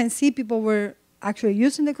as you can see, people were actually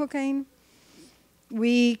using the cocaine.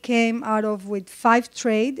 We came out of with 5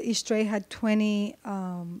 trade. Each trade had 20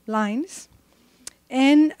 lines.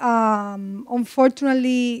 And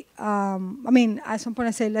unfortunately, I mean, at some point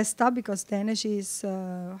I say let's stop because the energy is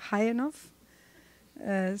high enough,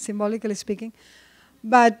 symbolically speaking.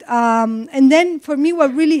 But and then for me,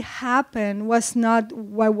 what really happened was not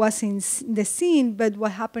what was in the scene, but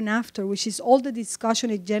what happened after, which is all the discussion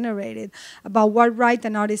it generated about what right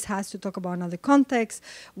an artist has to talk about another context,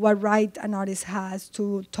 what right an artist has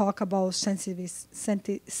to talk about sensitive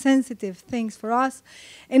things for us.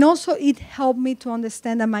 And also it helped me to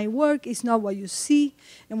understand that my work is not what you see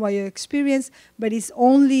and what you experience, but it's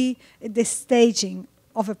only the staging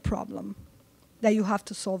of a problem that you have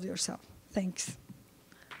to solve yourself. Thanks.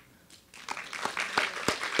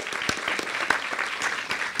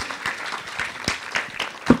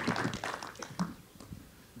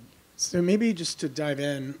 So maybe just to dive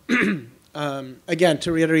in, again,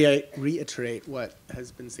 to reiterate what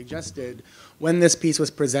has been suggested, when this piece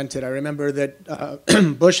was presented, I remember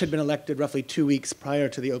that Bush had been elected roughly 2 weeks prior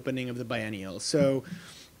to the opening of the biennial. So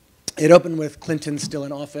it opened with Clinton still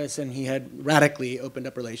in office, and he had radically opened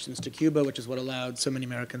up relations to Cuba, which is what allowed so many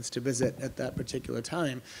Americans to visit at that particular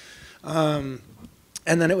time.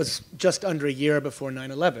 And then it was just under a year before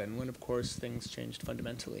 9/11, when, of course, things changed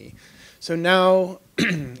fundamentally. So now,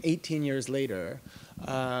 18 years later,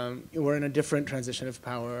 we're in a different transition of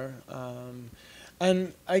power.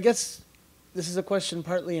 And I guess this is a question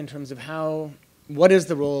partly in terms of what is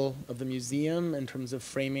the role of the museum in terms of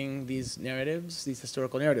framing these narratives, these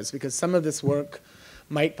historical narratives? Because some of this work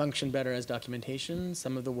might function better as documentation.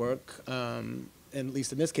 Some of the work, at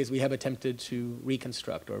least in this case, we have attempted to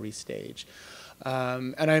reconstruct or restage.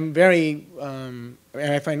 And I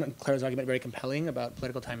find Clara's argument very compelling about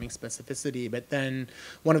political timing specificity, but then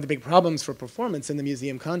one of the big problems for performance in the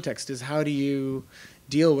museum context is how do you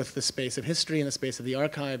deal with the space of history and the space of the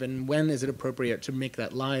archive, and when is it appropriate to make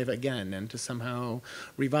that live again and to somehow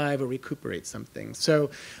revive or recuperate something? So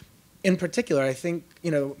in particular, I think,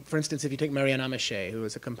 for instance, if you take Marianne Amaché, who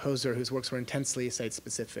is a composer whose works were intensely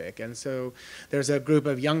site-specific, and so there's a group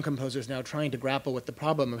of young composers now trying to grapple with the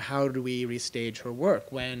problem of how do we restage her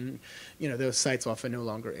work when, those sites often no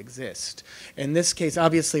longer exist. In this case,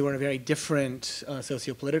 obviously, we're in a very different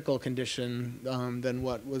socio-political condition than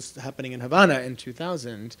what was happening in Havana in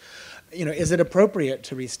 2000. Is it appropriate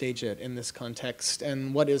to restage it in this context,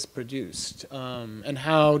 and what is produced? And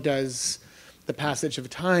how does the passage of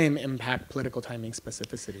time impact political timing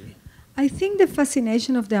specificity? I think the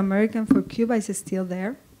fascination of the American for Cuba is still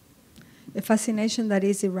there. A fascination that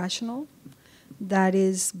is irrational, that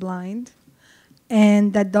is blind,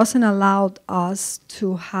 and that doesn't allow us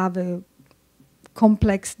to have a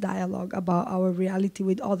complex dialogue about our reality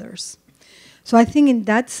with others. So I think in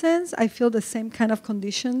that sense, I feel the same kind of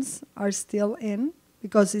conditions are still in,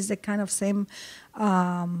 because it's the kind of same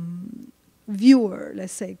viewer,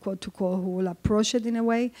 let's say, quote to quote, who will approach it in a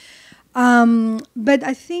way. But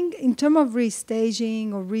I think in terms of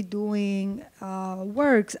restaging or redoing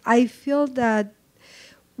works, I feel that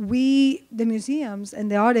the museums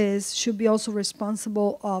and the artists should be also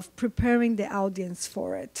responsible of preparing the audience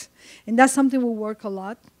for it. And that's something we work a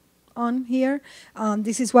lot on here.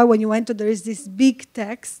 This is why when you enter, there is this big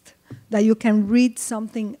text that you can read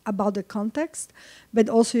something about the context, but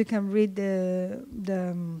also you can read the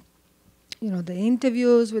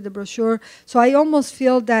interviews with the brochure. So I almost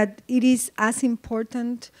feel that it is as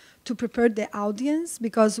important to prepare the audience,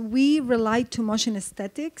 because we rely too much on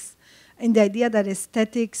aesthetics, and the idea that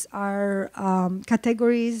aesthetics are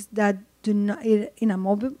categories that do not,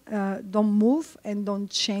 don't move and don't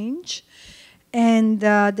change. And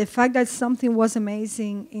the fact that something was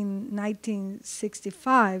amazing in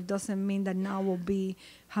 1965 doesn't mean that now we'll be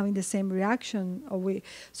having the same reaction.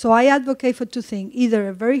 So I advocate for two things: either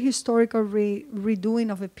a very historical redoing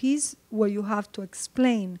of a piece where you have to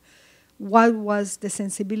explain what was the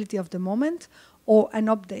sensibility of the moment, or an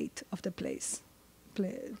update of the play.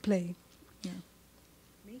 Yeah.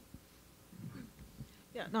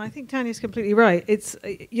 Yeah, no, I think Tania's completely right. It's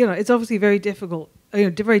it's obviously very difficult,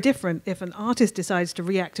 very different if an artist decides to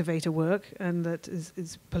reactivate a work, and that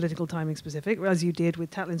is political timing specific, as you did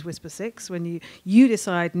with Tatlin's Whisper 6, when you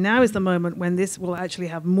decide now is the moment when this will actually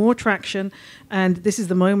have more traction, and this is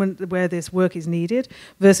the moment where this work is needed,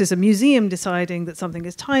 versus a museum deciding that something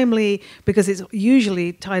is timely because it's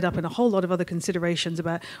usually tied up in a whole lot of other considerations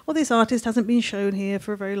about, well, this artist hasn't been shown here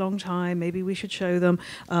for a very long time, maybe we should show them.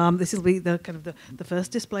 This will be the kind of the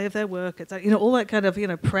first display of their work. It's all that kind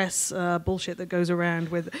of press bullshit that goes around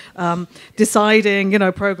with deciding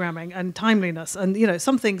programming and timeliness, and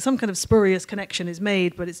some kind of spurious connection is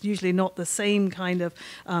made, but it's usually not the same kind of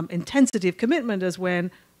intensity of commitment as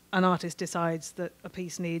when an artist decides that a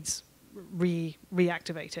piece needs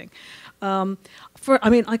reactivating. I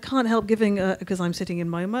mean, I can't help giving, because I'm sitting in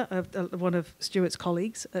MoMA, one of Stuart's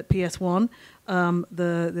colleagues at PS1,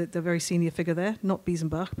 the very senior figure there, not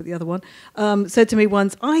Biesenbach, but the other one, said to me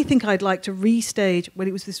once, I think I'd like to restage,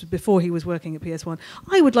 this was before he was working at PS1,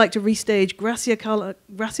 I would like to restage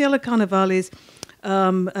Graciela Carnevale's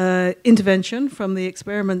intervention from the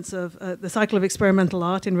experiments of the cycle of experimental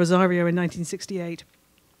art in Rosario in 1968.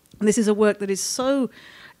 And this is a work that is so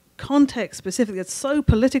context specific, it's so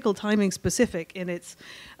political timing specific in its,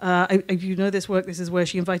 if you know this work, this is where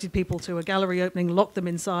she invited people to a gallery opening, locked them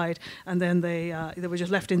inside, and then they were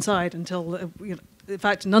just left inside until, in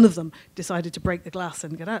fact, none of them decided to break the glass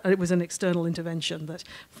and get out. It was an external intervention that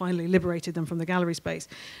finally liberated them from the gallery space.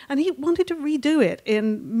 And he wanted to redo it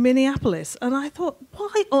in Minneapolis. And I thought,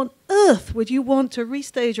 why on earth would you want to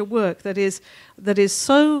restage a work that is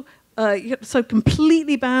so so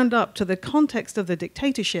completely bound up to the context of the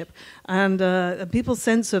dictatorship and people's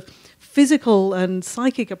sense of physical and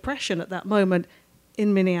psychic oppression at that moment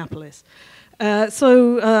in Minneapolis?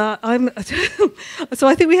 So I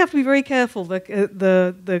think we have to be very careful.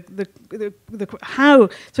 How.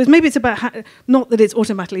 So maybe it's about not that it's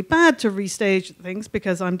automatically bad to restage things,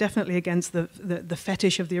 because I'm definitely against the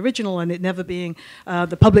fetish of the original and it never being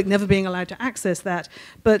the public never being allowed to access that,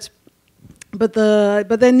 but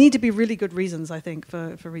there need to be really good reasons, I think,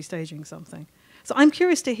 for restaging something. So I'm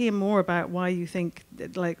curious to hear more about why you think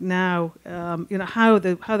that, like now, how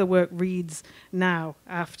the work reads now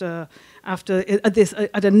after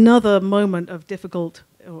at another moment of difficult,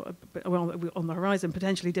 well, on the horizon,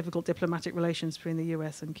 potentially difficult diplomatic relations between the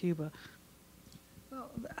U.S. and Cuba. Well,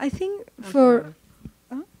 I think for.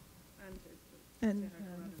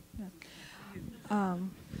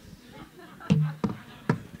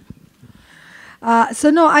 So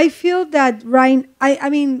no, I feel that I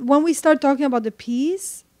mean, when we start talking about the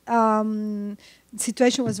peace, the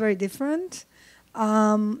situation was very different.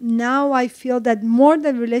 Now I feel that more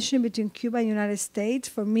the relation between Cuba and the United States,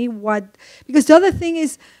 for me, because the other thing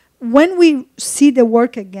is, when we see the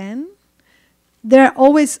work again, there are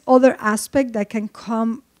always other aspects that can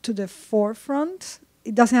come to the forefront.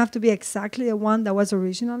 It doesn't have to be exactly the one that was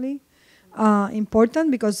originally important,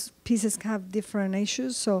 because pieces have different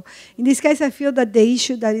issues. So in this case, I feel that the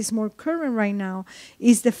issue that is more current right now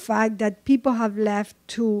is the fact that people have left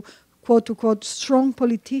to, quote unquote, strong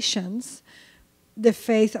politicians the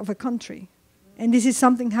faith of a country. And this is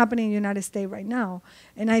something happening in the United States right now.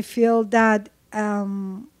 And I feel that, I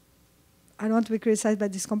don't want to be criticized by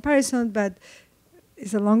this comparison, but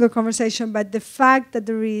it's a longer conversation, but the fact that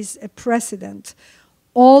there is a president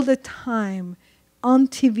all the time on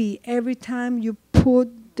TV, every time you put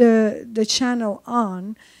the channel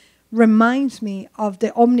on, reminds me of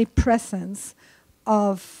the omnipresence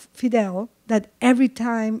of Fidel, that every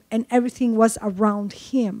time and everything was around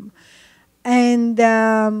him. And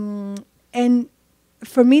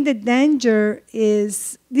for me, the danger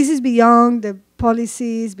is, this is beyond the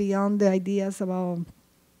policies, beyond the ideas about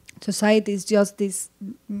society, it's just this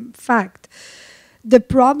fact. The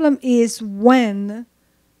problem is when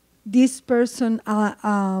this person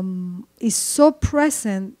is so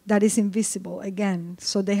present that is invisible again,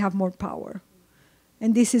 so they have more power.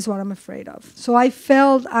 And this is what I'm afraid of. So I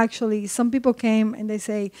felt, actually, some people came and they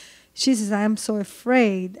say, Jesus, I am so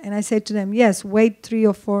afraid. And I said to them, yes, wait 3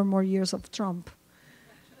 or 4 more years of Trump.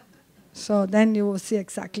 So then you will see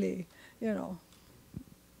exactly,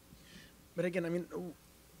 But again, I mean,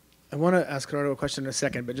 I want to ask Gerardo a question in a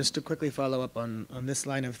second, but just to quickly follow up on this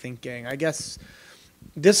line of thinking, I guess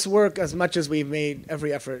this work, as much as we've made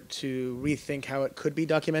every effort to rethink how it could be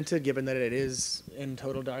documented, given that it is in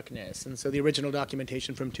total darkness. And so the original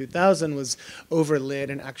documentation from 2000 was overlit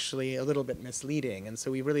and actually a little bit misleading. And so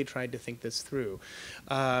we really tried to think this through.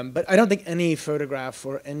 But I don't think any photograph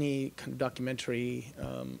or any kind of documentary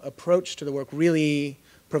approach to the work really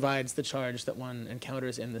provides the charge that one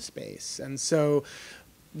encounters in the space. And so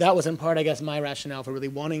that was in part, I guess, my rationale for really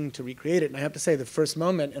wanting to recreate it. And I have to say, the first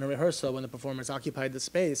moment in a rehearsal when the performers occupied the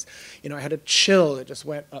space, I had a chill that just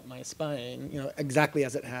went up my spine, exactly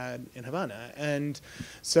as it had in Havana. And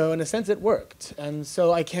so in a sense, it worked. And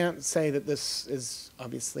so I can't say that this is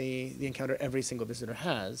obviously the encounter every single visitor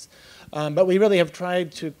has. But we really have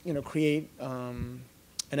tried to, create an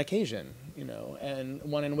occasion, and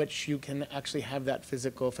one in which you can actually have that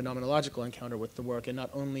physical, phenomenological encounter with the work and not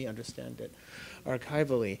only understand it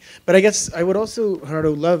archivally. But I guess I would also,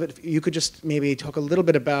 Gerardo, love it if you could just maybe talk a little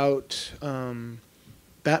bit about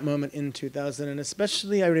that moment in 2000, and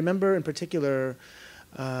especially I remember in particular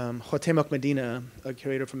Cuauhtemoc Medina, a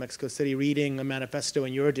curator from Mexico City, reading a manifesto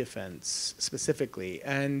in your defense specifically.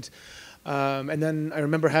 And And then I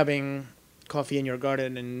remember having coffee in your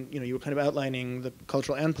garden, and you were kind of outlining the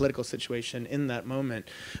cultural and political situation in that moment.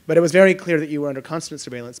 But it was very clear that you were under constant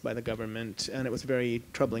surveillance by the government, and it was a very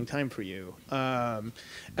troubling time for you.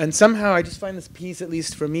 And somehow I just find this piece, at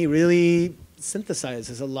least for me, really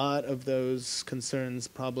synthesizes a lot of those concerns,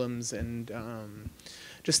 problems, and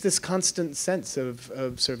just this constant sense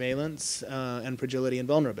of surveillance and fragility and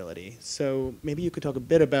vulnerability. So maybe you could talk a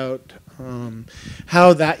bit about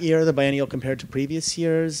how that year, the biennial, compared to previous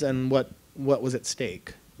years, and what was at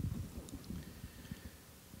stake.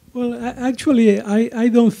 Well, actually, I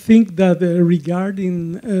don't think that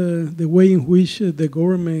regarding the way in which the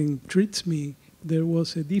government treats me, there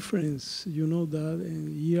was a difference, that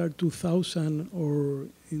in year 2000 or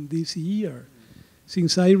in this year.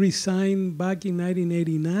 Since I resigned back in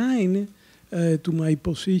 1989 to my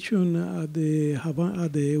position at the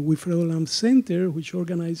Wilfredo Lam Center, which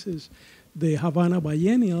organizes the Havana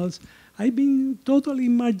biennials, I've been totally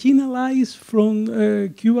marginalized from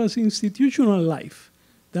Cuba's institutional life.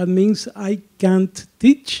 That means I can't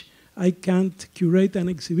teach, I can't curate an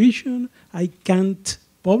exhibition, I can't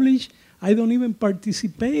publish, I don't even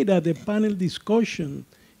participate at the panel discussion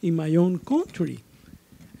in my own country.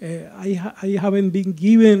 I haven't been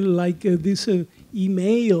given like this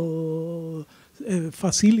email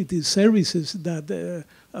facilities, services that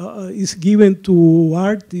is given to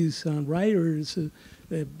artists and writers,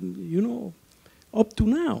 up to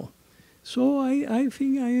now. So I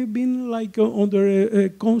think I have been like under a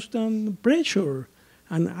constant pressure.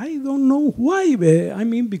 And I don't know why.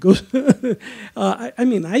 Because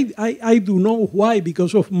I do know why,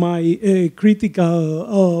 because of my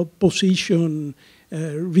critical position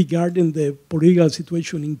regarding the political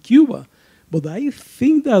situation in Cuba. But I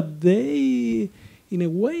think that they, in a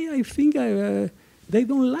way, they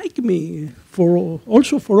don't like me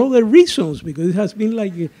also for other reasons, because it has been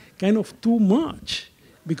like kind of too much.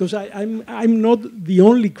 Because I'm not the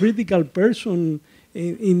only critical person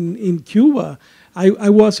in Cuba. I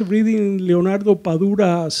was reading Leonardo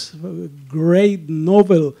Padura's great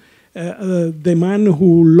novel, The Man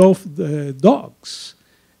Who Loved Dogs,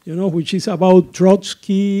 which is about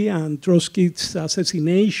Trotsky and Trotsky's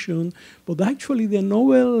assassination. But actually the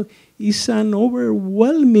novel is an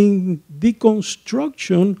overwhelming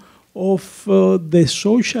deconstruction of the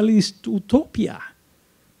socialist utopia.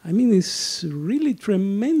 It's really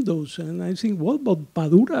tremendous. And I think, well, but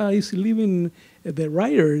Padura is living, the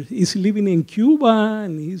writer is living in Cuba,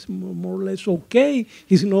 and he's more or less okay.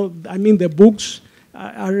 He's not, the books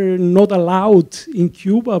are not allowed in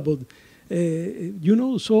Cuba, but,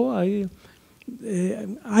 so I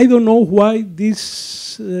don't know why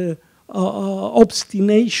this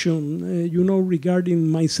obstination, regarding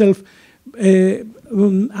myself.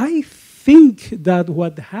 I think that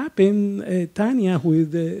what happened, Tania,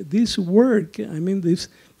 with this work, this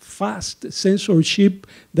fast censorship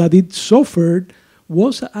that it suffered,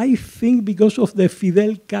 was, I think, because of the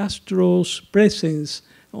Fidel Castro's presence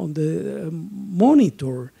on the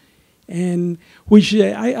monitor, and which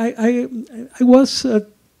I was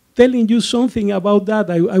telling you something about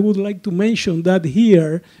that. I would like to mention that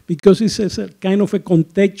here, because it's a kind of a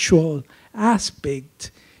contextual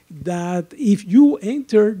aspect, that if you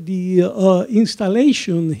enter the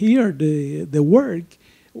installation here, the work,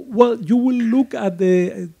 well, you will look at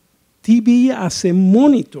the TV as a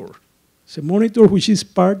monitor. It's a monitor which is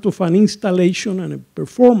part of an installation and a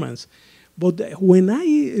performance. But when I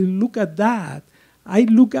look at that, I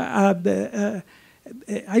look at that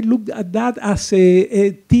as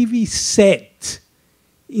a TV set,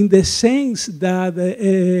 in the sense that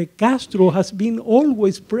Castro has been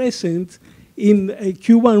always present in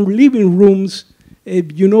Cuban living rooms,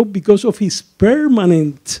 because of his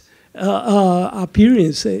permanent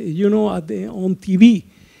appearance, on TV.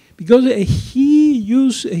 Because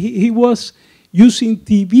he was using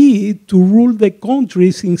TV to rule the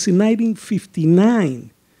country since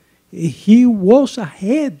 1959. He was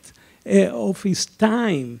ahead of his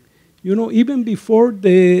time. Even before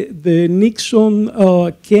the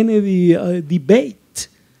Nixon-Kennedy debate,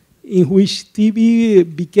 in which TV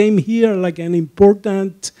became here like an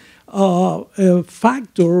important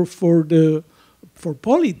factor for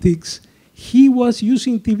politics, he was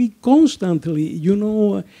using TV constantly,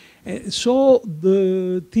 so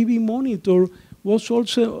the TV monitor was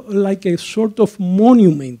also like a sort of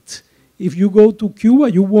monument. If you go to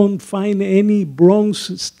Cuba, you won't find any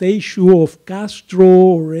bronze statue of Castro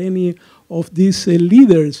or any of these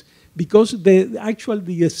leaders, because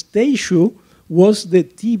the statue was the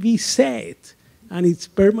TV set and its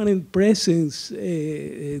permanent presence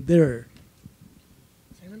there.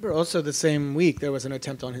 remember also the same week there was an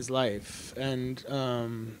attempt on his life, and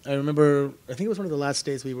I remember, I think it was one of the last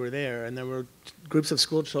days we were there, and there were groups of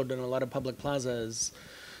school children in a lot of public plazas,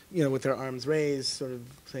 you know, with their arms raised, sort of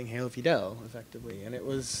saying "Hail Fidel," effectively, and it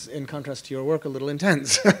was, in contrast to your work, a little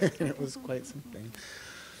intense, and it was quite something.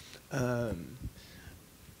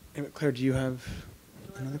 Claire, do you have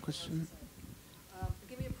another question?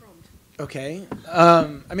 Give me a prompt. Okay.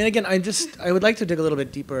 I mean, again, I would like to dig a little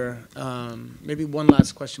bit deeper, maybe one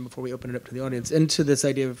last question before we open it up to the audience, into this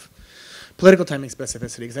idea of political timing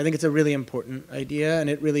specificity, because I think it's a really important idea, and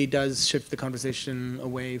it really does shift the conversation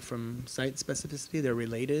away from site specificity. They're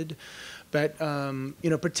related. But, you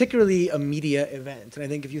know, particularly a media event, and I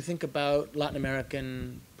think if you think about Latin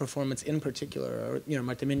American performance in particular, or, you know,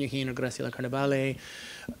 Marta Minujín or Graciela Carnevale,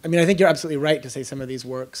 I mean, I think you're absolutely right to say some of these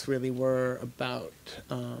works really were about,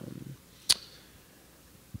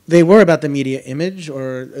 they were about the media image,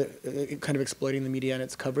 or kind of exploiting the media and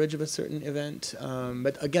its coverage of a certain event.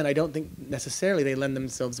 But again, I don't think necessarily they lend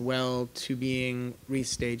themselves well to being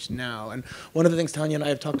restaged now. And one of the things Tania and I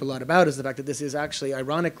have talked a lot about is the fact that this is actually,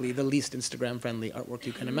 ironically, the least Instagram-friendly artwork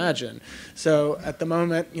you can imagine. So at the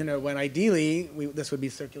moment, you know, when ideally this would be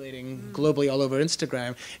circulating globally all over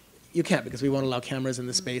Instagram, you can't, because we won't allow cameras in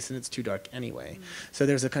the space and it's too dark anyway. So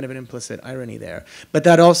there's a kind of an implicit irony there. But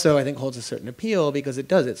that also, I think, holds a certain appeal, because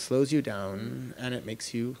it slows you down and it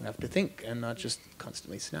makes you have to think and not just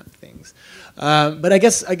constantly snap things. But I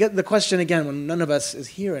guess I get the question again, when none of us is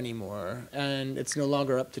here anymore and it's no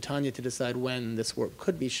longer up to Tania to decide when this work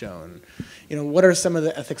could be shown, you know, what are some of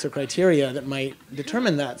the ethics or criteria that might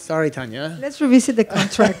determine that? Sorry, Tania. Let's revisit the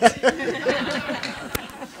contract.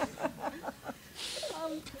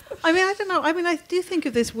 I mean, I don't know. I mean, I do think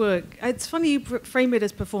of this work. It's funny you frame it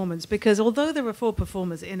as performance, because although there are 4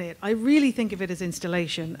 performers in it, I really think of it as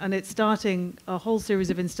installation, and it's starting a whole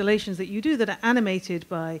series of installations that you do that are animated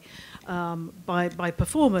by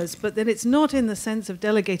performers, but then it's not in the sense of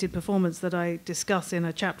delegated performance that I discuss in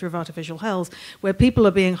a chapter of Artificial Hells, where people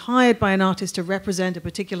are being hired by an artist to represent a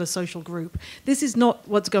particular social group. This is not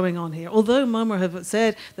what's going on here. Although MoMA have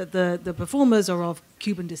said that the performers are of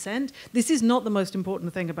Cuban descent, this is not the most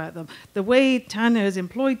important thing about them. The way Tania has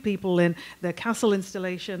employed people in their castle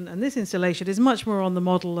installation and this installation is much more on the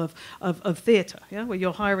model of theatre, yeah, where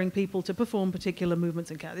you're hiring people to perform particular movements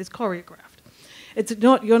and it's choreographed. It's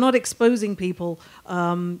not, you're not exposing people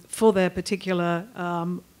for their particular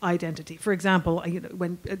identity. For example, you know,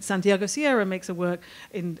 when Santiago Sierra makes a work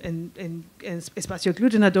in Espacio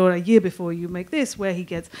Glutenador a year before you make this, where he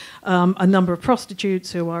gets a number of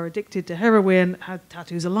prostitutes who are addicted to heroin, have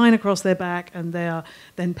tattoos a line across their back, and they are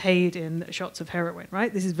then paid in shots of heroin,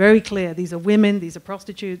 right? This is very clear. These are women, these are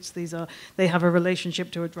prostitutes, they have a relationship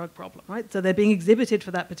to a drug problem, right? So they're being exhibited for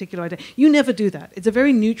that particular idea. You never do that. It's a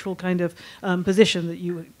very neutral kind of position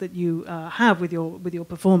that you have with your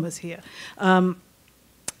performers here.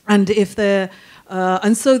 And if they're,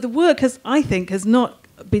 and so the work I think, has not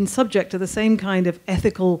been subject to the same kind of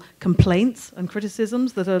ethical complaints and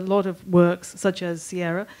criticisms that a lot of works, such as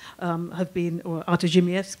Sierra, have been, or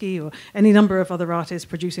Artezimiewski, or any number of other artists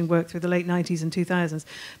producing work through the late 90s and 2000s.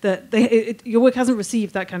 That your work hasn't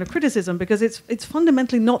received that kind of criticism, because it's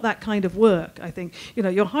fundamentally not that kind of work. I think, you know,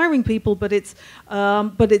 you're hiring people, but it's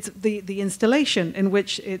the installation in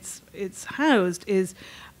which it's housed is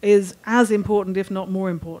as important, if not more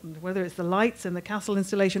important, whether it's the lights and the castle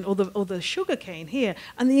installation or the sugar cane here,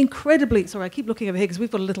 and the incredibly, sorry, I keep looking over here because we've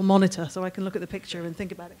got a little monitor so I can look at the picture and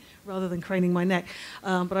think about it rather than craning my neck,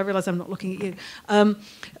 but I realize I'm not looking at you.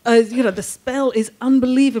 You know, the spell is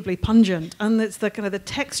unbelievably pungent, and it's the kind of the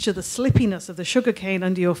texture, the slippiness of the sugar cane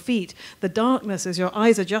under your feet, the darkness as your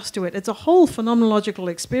eyes adjust to it. It's a whole phenomenological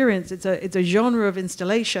experience. It's a genre of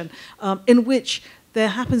installation in which there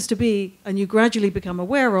happens to be, and you gradually become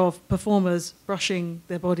aware of, performers brushing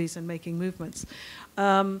their bodies and making movements.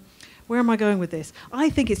 Where am I going with this? I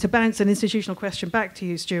think it's to bounce an institutional question back to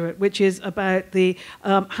you, Stuart, which is about the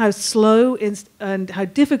how slow and how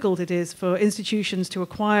difficult it is for institutions to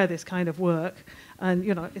acquire this kind of work. And,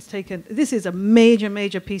 you know, it's taken, this is a major,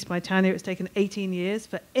 major piece by Tania. It's taken 18 years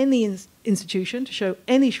for any institution to show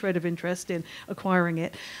any shred of interest in acquiring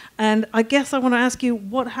it. And I guess I want to ask you,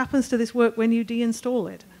 what happens to this work when you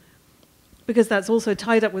deinstall it? Because that's also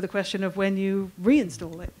tied up with the question of when you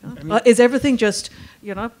reinstall it. I mean, is everything just,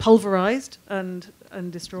 you know, pulverized and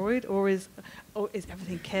destroyed, or is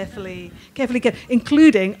everything carefully kept?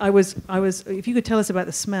 Including, I was, if you could tell us about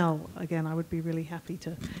the smell again, I would be really happy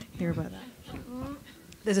to hear about that.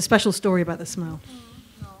 There's a special story about the smell.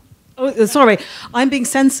 No. Oh, sorry, I'm being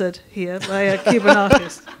censored here by a Cuban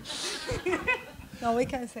artist. No, we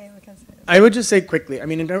can say it. We can say it. I would just say quickly. I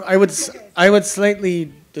mean, I would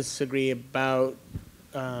slightly disagree about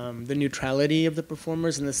the neutrality of the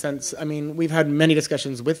performers in the sense. I mean, we've had many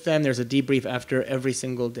discussions with them. There's a debrief after every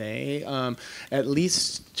single day. At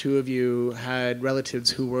least two of you had relatives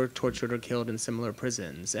who were tortured or killed in similar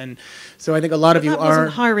prisons, and so I think a lot of you that are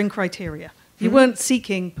wasn't hiring criteria. You weren't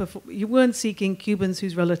seeking Cubans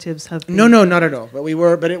whose relatives have been. No, not at all. But we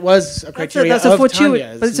were. But it was a criteria of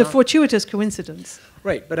Tania's. But it's a fortuitous coincidence.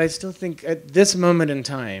 Right, but I still think at this moment in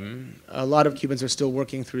time, a lot of Cubans are still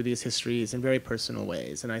working through these histories in very personal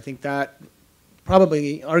ways, and I think that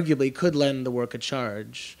probably, arguably, could lend the work a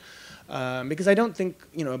charge, because I don't think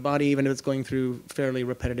a body, even if it's going through fairly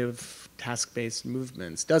repetitive task-based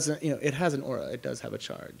movements, doesn't it has an aura. It does have a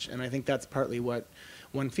charge, and I think that's partly what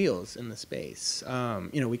one feels in the space.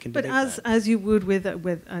 We can. But as you would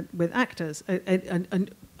with actors,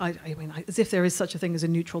 and I mean, as if there is such a thing as a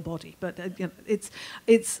neutral body. But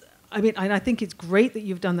it's. I mean, and I think it's great that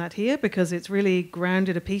you've done that here because it's really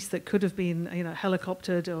grounded a piece that could have been,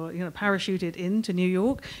 helicoptered or parachuted into New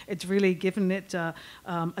York. It's really given it a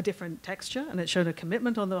different texture, and it's shown a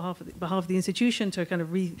commitment on the behalf of the institution to kind of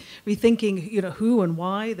rethinking, who and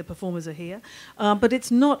why the performers are here. But it's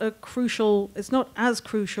not as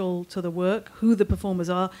crucial to the work who the performers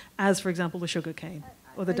are as, for example, the sugar cane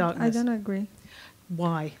or the darkness. I don't agree.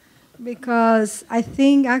 Why? Because I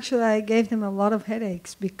think actually I gave them a lot of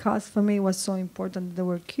headaches because for me it was so important that they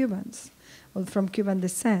were Cubans or from Cuban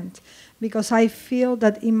descent. Because I feel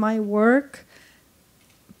that in my work,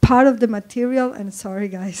 part of the material, and sorry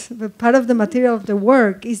guys, but part of the material of the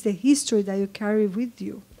work is the history that you carry with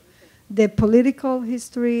you. The political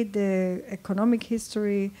history, the economic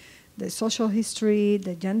history, the social history,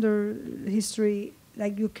 the gender history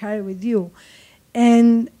that you carry with you.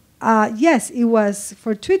 And yes, it was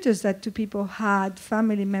fortuitous that two people had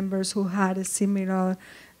family members who had a similar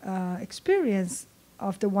experience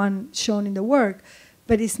of the one shown in the work.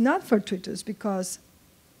 But it's not fortuitous because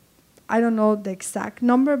I don't know the exact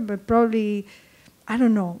number, but probably,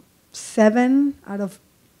 7 out of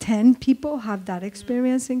 10 people have that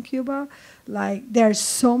experience in Cuba. Like, there are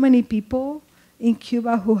so many people in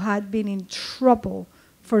Cuba who had been in trouble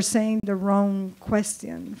for saying the wrong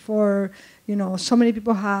question, so many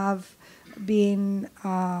people have been,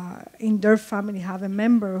 in their family, have a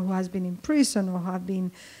member who has been in prison or have been,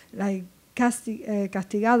 like,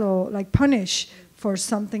 castigado, like punished for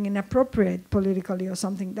something inappropriate politically or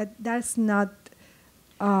something. That's not,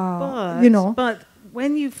 But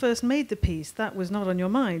when you first made the piece, that was not on your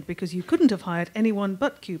mind because you couldn't have hired anyone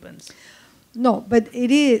but Cubans. No, but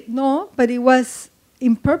it was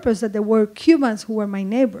in purpose that there were Cubans who were my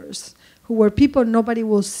neighbors, who were people nobody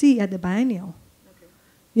will see at the biennial.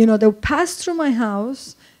 Okay. They passed through my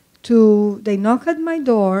house, they knock at my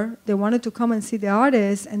door, they wanted to come and see the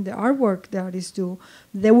artists and the artwork the artists do.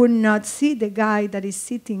 They would not see the guy that is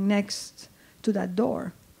sitting next to that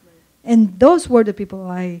door. Right. And those were the people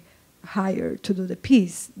I hired to do the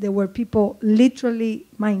piece. They were people literally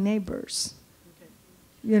my neighbors.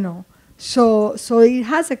 Okay. So it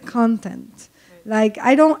has a content. Like,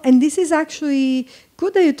 and this is actually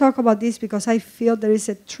good that you talk about this because I feel there is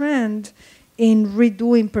a trend in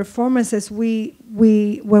redoing performances when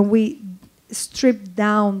we strip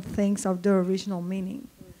down things of their original meaning.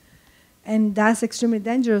 And that's extremely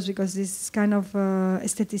dangerous because this is kind of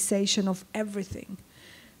aestheticization of everything,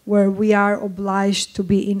 where we are obliged to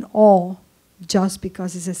be in awe just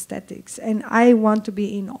because it's aesthetics. And I want to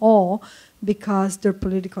be in awe because their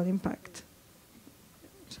political impact.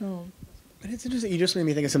 So. But it's interesting, you just made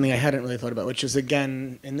me think of something I hadn't really thought about, which is,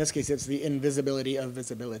 again, in this case, it's the invisibility of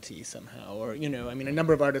visibility somehow. Or, a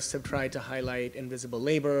number of artists have tried to highlight invisible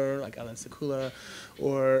labor, like Alan Sekula,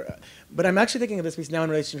 but I'm actually thinking of this piece now in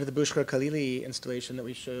relation to the Bushra Khalili installation that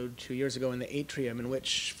we showed 2 years ago in the atrium, in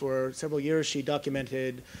which for several years she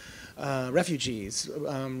documented refugees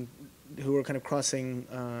who were kind of crossing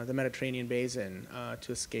the Mediterranean basin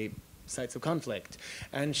to escape sites of conflict,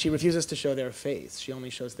 and she refuses to show their face. She only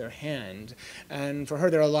shows their hand, and for her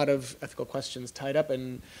there are a lot of ethical questions tied up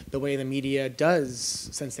in the way the media does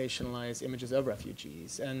sensationalize images of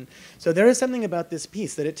refugees. And so there is something about this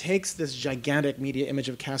piece that it takes this gigantic media image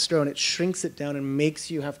of Castro and it shrinks it down and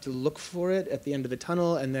makes you have to look for it at the end of the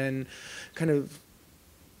tunnel, and then kind of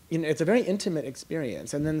it's a very intimate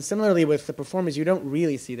experience. And then similarly with the performers, you don't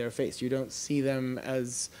really see their face. You don't see them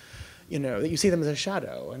as that you see them as a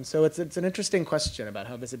shadow. And so it's an interesting question about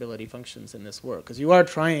how visibility functions in this work, because you are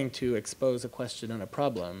trying to expose a question and a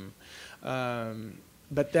problem,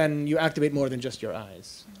 but then you activate more than just your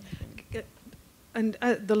eyes. And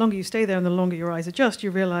the longer you stay there and the longer your eyes adjust,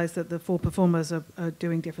 you realize that the four performers are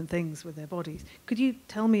doing different things with their bodies. Could you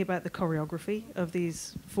tell me about the choreography of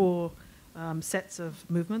these four sets of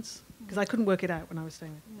movements? Because I couldn't work it out when I was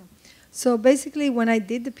staying there. Yeah. So basically, when I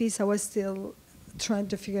did the piece, I was still trying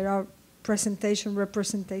to figure out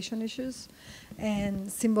representation issues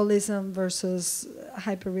and symbolism versus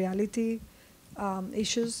hyperreality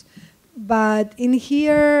issues. But in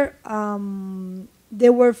here,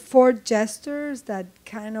 there were four gestures that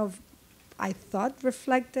kind of, I thought,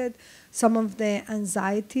 reflected some of the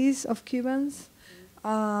anxieties of Cubans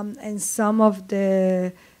and some of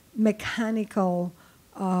the mechanical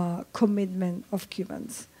commitment of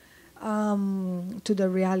Cubans to the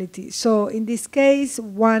reality. So in this case,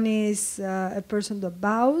 one is a person that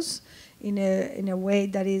bows in a way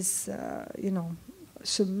that is,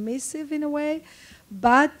 submissive in a way.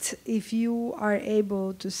 But if you are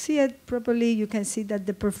able to see it properly, you can see that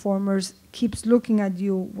the performers keeps looking at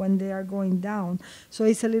you when they are going down. So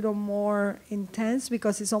it's a little more intense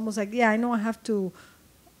because it's almost like, yeah, I know I have to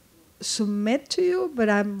submit to you, but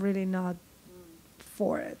I'm really not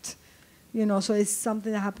for it. So it's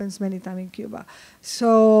something that happens many times in Cuba.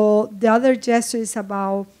 So the other gesture is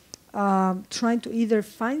about trying to either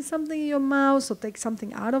find something in your mouth or take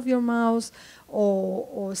something out of your mouth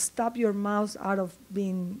or stop your mouth out of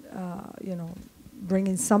being,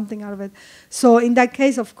 bringing something out of it. So in that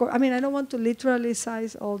case, of course, I don't want to literally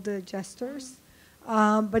size all the gestures,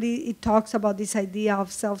 but it talks about this idea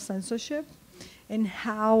of self-censorship and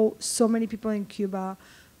how so many people in Cuba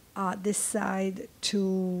decide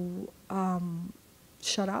to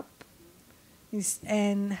shut up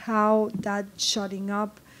and how that shutting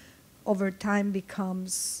up over time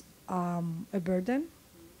becomes a burden,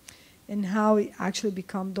 and how it actually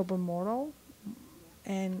becomes double moral,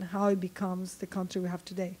 and how it becomes the country we have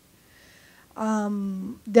today.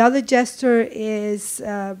 The other gesture is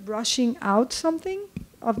brushing out something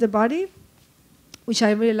of the body, which I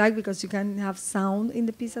really like because you can have sound in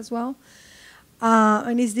the piece as well.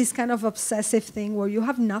 And it's this kind of obsessive thing where you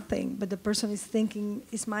have nothing, but the person is thinking,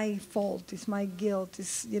 it's my fault, it's my guilt,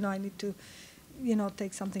 it's, I need to,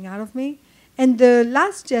 take something out of me. And the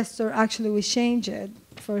last gesture, actually, we changed it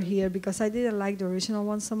for here because I didn't like the original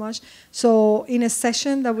one so much. So in a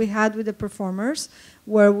session that we had with the performers,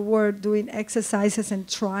 where we were doing exercises and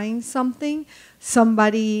trying something,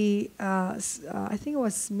 somebody, I think it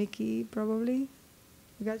was Mickey, probably.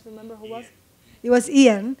 You guys remember who it was? It was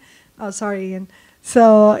Ian. Oh, sorry, Ian.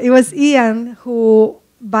 So it was Ian who,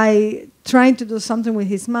 by trying to do something with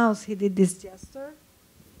his mouth, he did this gesture.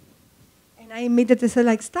 And I immediately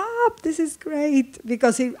said, stop, this is great.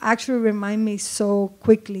 Because it actually reminded me so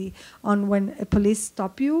quickly on when a police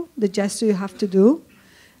stop you, the gesture you have to do.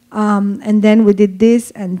 And then we did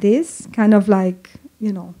this and this, kind of so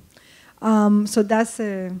that's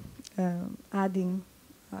adding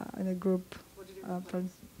in a group.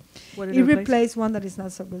 It replaced one that is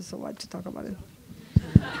not so good, so why to talk about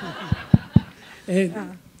it?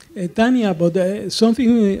 Tania, but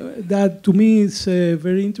something that to me is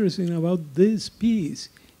very interesting about this piece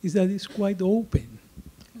is that it's quite open.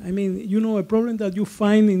 A problem that you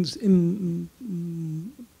find in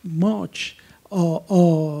much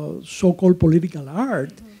so-called political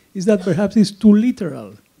art is that perhaps it's too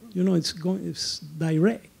literal. It's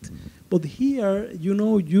direct. But here,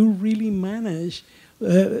 you really manage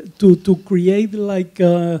to create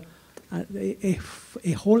a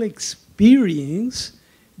whole experience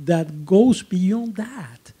that goes beyond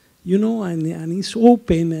that, and it's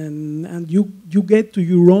open, and you get to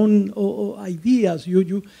your own ideas.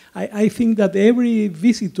 I think that every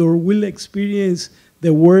visitor will experience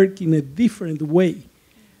the work in a different way.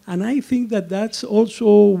 And I think that that's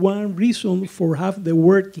also one reason for have the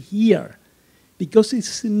work here, because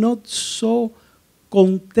it's not so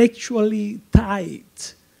contextually tied,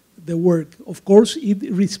 the work. Of course, it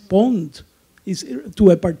responds to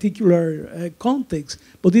a particular context,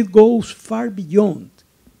 but it goes far beyond.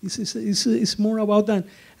 It's more about an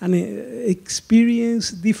experience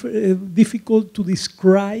difficult to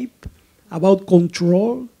describe, about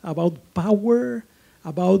control, about power,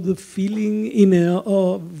 about the feeling in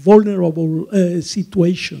a vulnerable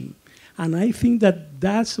situation. And I think that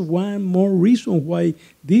that's one more reason why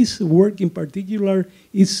this work in particular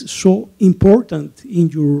is so important in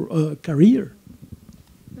your career.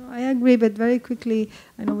 No, I agree, but very quickly,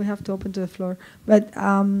 I know we have to open to the floor, but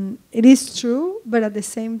it is true, but at the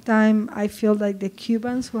same time, I feel like the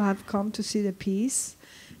Cubans who have come to see the piece,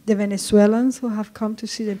 the Venezuelans who have come to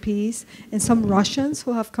see the piece, and some Russians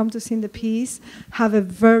who have come to see the piece have a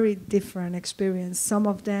very different experience. Some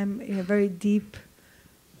of them in a very deep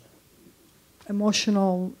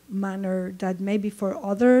emotional manner that maybe for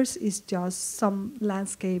others is just some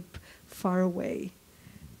landscape far away,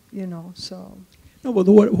 you know, so. No, but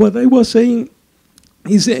what I was saying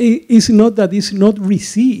is not that it's not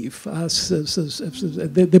received as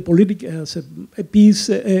the political, as a piece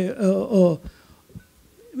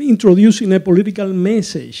introducing a political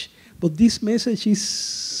message, but this message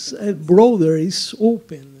is broader, is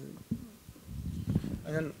open.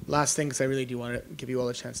 And then last thing, because I really do want to give you all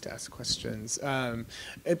a chance to ask questions.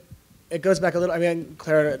 It goes back a little, I mean,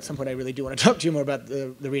 Clara, at some point I really do want to talk to you more about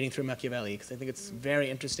the reading through Machiavelli, because I think it's very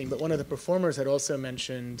interesting. But one of the performers had also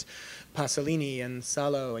mentioned Pasolini and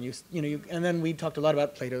Salo, and and then we talked a lot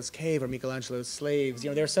about Plato's Cave or Michelangelo's Slaves. You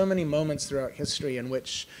know, there are so many moments throughout history in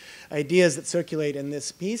which ideas that circulate in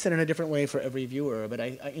this piece and in a different way for every viewer. But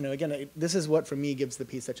again, this is what for me gives the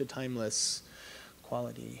piece such a timeless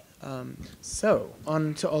quality. So,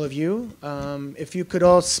 on to all of you. If you could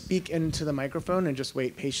all speak into the microphone and just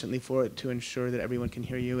wait patiently for it to ensure that everyone can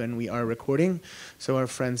hear you, and we are recording, so our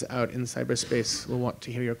friends out in cyberspace will want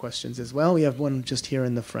to hear your questions as well. We have one just here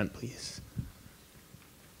in the front, please.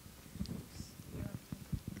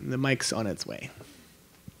 The mic's on its way.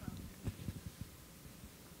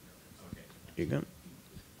 Here you go.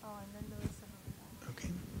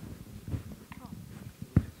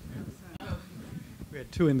 We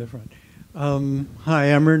had two in the front. Hi,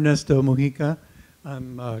 I'm Ernesto Mujica.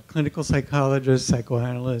 I'm a clinical psychologist,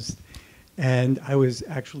 psychoanalyst, and I was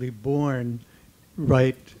actually born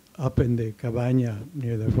right up in the Cabaña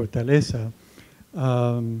near the Fortaleza.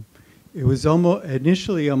 It was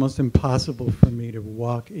initially almost impossible for me to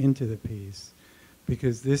walk into the piece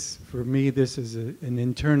because for me, this is an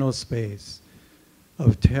internal space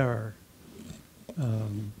of terror.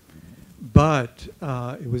 But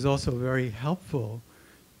it was also very helpful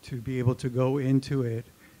to be able to go into it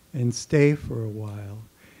and stay for a while.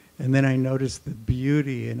 And then I noticed the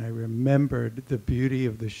beauty, and I remembered the beauty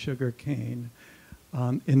of the sugar cane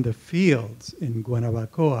in the fields in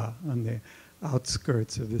Guanabacoa, on the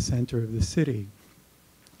outskirts of the center of the city.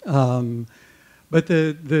 But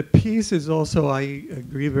the piece is also, I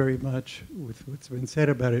agree very much with what's been said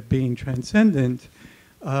about it being transcendent.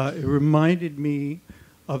 It reminded me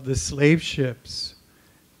of the slave ships,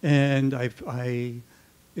 and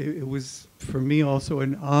it was for me also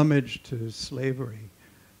an homage to slavery,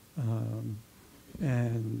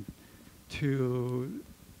 and to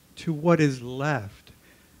what is left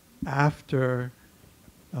after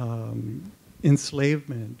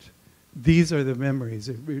enslavement. These are the memories.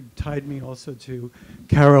 It tied me also to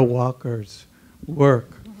Kara Walker's work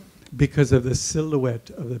because of the silhouette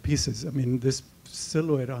of the pieces. I mean, this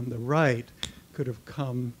silhouette on the right could have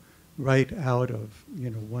come right out of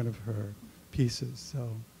one of her pieces. So,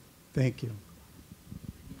 thank you.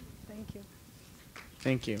 Thank you.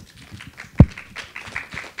 Thank you.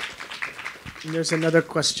 And there's another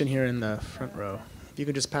question here in the front row. If you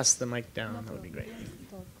could just pass the mic down, that would be great.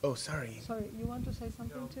 Oh, sorry. Sorry, you want to say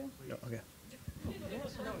something too? No, okay. No,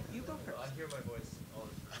 you go first. I hear my voice all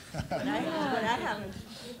the time. But I haven't.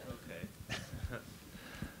 Okay.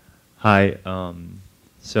 Hi.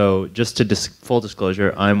 So just to full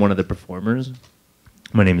disclosure, I'm one of the performers.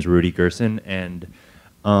 My name is Rudy Gerson, and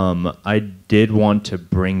I did want to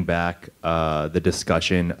bring back the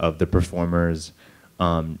discussion of the performers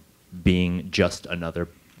being just another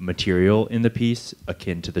material in the piece,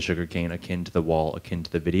 akin to the sugarcane, akin to the wall, akin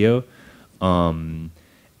to the video, and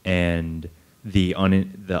the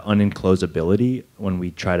unenclosability when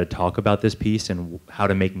we try to talk about this piece and how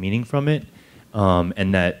to make meaning from it,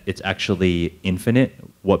 and that it's actually infinite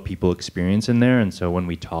what people experience in there. And so when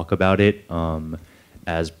we talk about it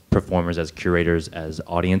as performers, as curators, as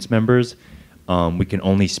audience members, we can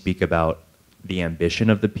only speak about the ambition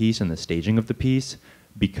of the piece and the staging of the piece,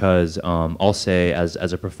 because I'll say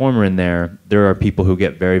as a performer in there are people who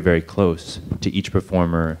get very, very close to each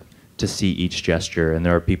performer to see each gesture, and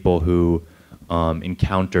there are people who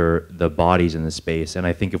encounter the bodies in the space. And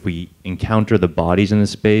I think if we encounter the bodies in the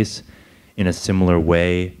space in a similar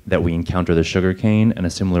way that we encounter the sugarcane, and a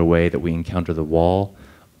similar way that we encounter the wall,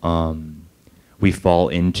 we fall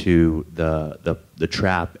into the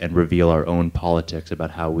trap and reveal our own politics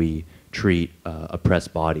about how we treat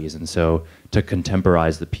oppressed bodies. And so to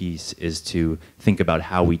contemporize the piece is to think about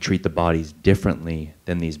how we treat the bodies differently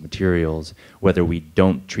than these materials, whether we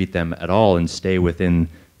don't treat them at all and stay within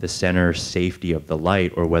the center safety of the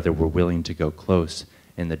light, or whether we're willing to go close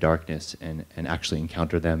in the darkness and actually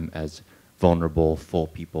encounter them as vulnerable, full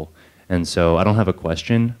people. And so I don't have a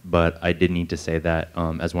question, but I did need to say that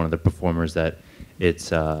as one of the performers, that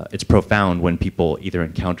it's profound when people either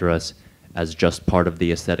encounter us as just part of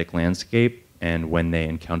the aesthetic landscape, and when they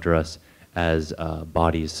encounter us as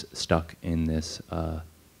bodies stuck in this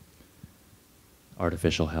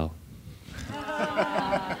artificial hell.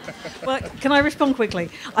 Well, can I respond quickly?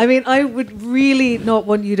 I mean, I would really not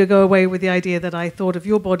want you to go away with the idea that I thought of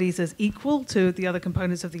your bodies as equal to the other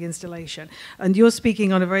components of the installation. And you're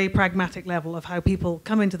speaking on a very pragmatic level of how people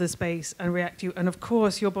come into the space and react to you. And of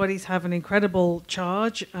course, your bodies have an incredible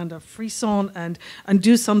charge and a frisson and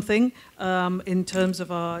do something in terms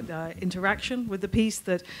of our interaction with the piece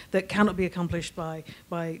that cannot be accomplished by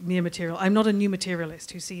mere material. I'm not a new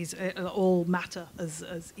materialist who sees all matter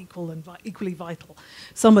as equal and equally vital.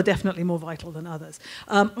 Some are definitely more vital than others.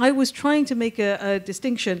 I was trying to make a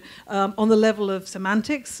distinction on the level of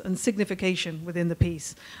semantics and signification within the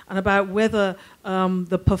piece, and about whether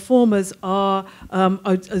the performers are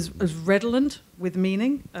as redolent with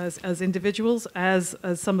meaning as individuals as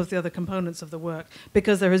some of the other components of the work,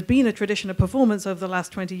 because there has been a tradition of performance over the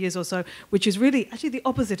last 20 years or so, which is really actually the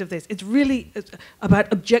opposite of this. It's really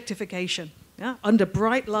about objectification. Yeah? Under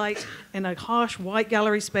bright light, in a harsh white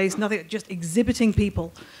gallery space, nothing, just exhibiting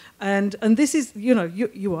people. And this is, you know,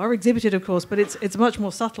 you are exhibited, of course, but it's much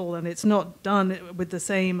more subtle, and it's not done with the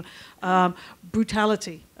same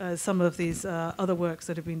brutality as some of these other works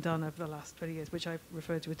that have been done over the last 20 years, which I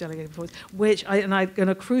referred to as delegated performance, and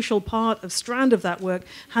a crucial strand of that work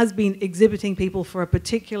has been exhibiting people for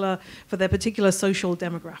their particular social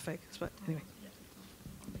demographic. But anyway.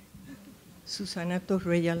 Susana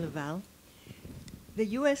Torreya Laval. The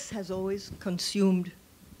U.S. has always consumed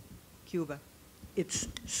Cuba. Its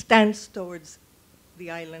stance towards the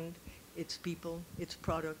island, its people, its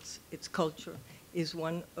products, its culture is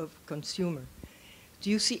one of consumer. Do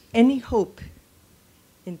you see any hope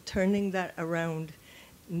in turning that around,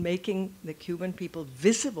 making the Cuban people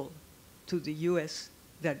visible to the U.S.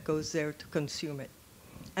 that goes there to consume it?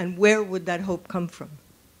 And where would that hope come from?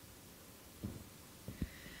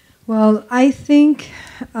 Well, I think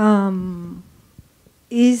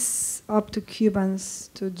it's up to Cubans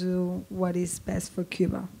to do what is best for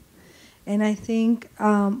Cuba. And I think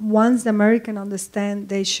once the Americans understand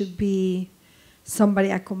they should be somebody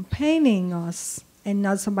accompanying us and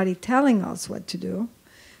not somebody telling us what to do,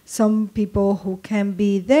 some people who can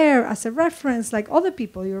be there as a reference, like other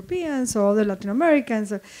people, Europeans or other Latin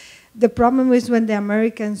Americans. The problem is when the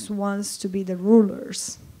Americans want to be the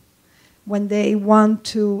rulers, when they want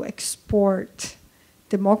to export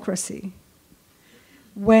democracy,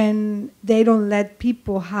 when they don't let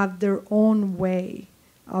people have their own way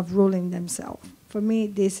of ruling themselves. For me,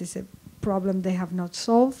 this is a problem they have not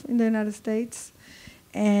solved in the United States.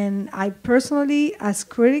 And I personally, as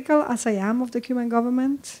critical as I am of the Cuban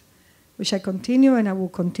government, which I continue and I will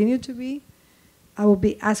continue to be, I will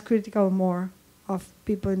be as critical or more of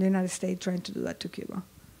people in the United States trying to do that to Cuba.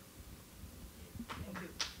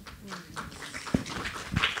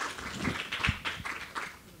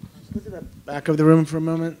 Look at the back of the room for a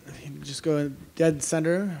moment. Just go dead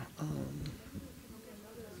center.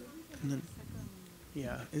 And then,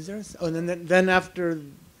 yeah, is there? And then after,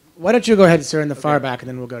 why don't you go ahead, sir, in the far back, and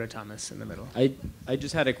then we'll go to Thomas in the middle. I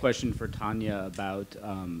just had a question for Tania about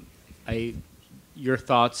your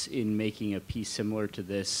thoughts in making a piece similar to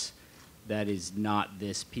this that is not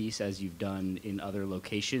this piece, as you've done in other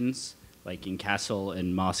locations, like in Kassel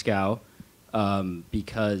and Moscow.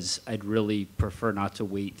 Because I'd really prefer not to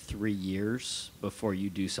wait 3 years before you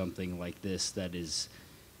do something like this that is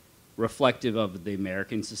reflective of the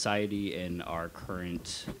American society and our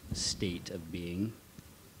current state of being.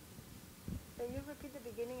 Can you repeat the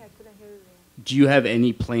beginning? I couldn't hear you. Do you have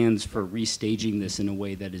any plans for restaging this in a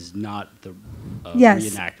way that is not the yes.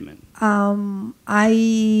 reenactment?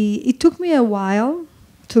 It took me a while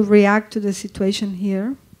to react to the situation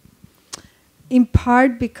here. In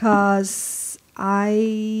part because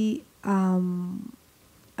I've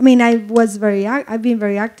been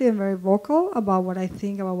very active and very vocal about what I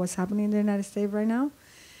think about what's happening in the United States right now.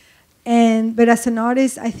 But as an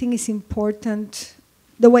artist, I think it's important,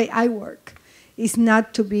 the way I work, is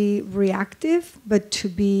not to be reactive, but to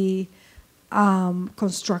be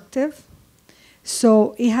constructive.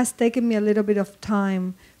 So it has taken me a little bit of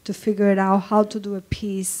time to figure it out how to do a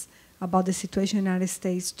piece about the situation in the United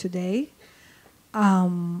States today.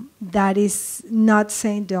 That is not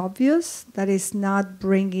saying the obvious, that is not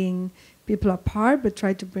bringing people apart, but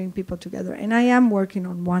try to bring people together. And I am working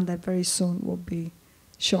on one that very soon will be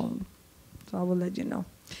shown. So I will let you know.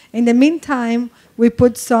 In the meantime, we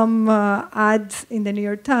put some ads in the New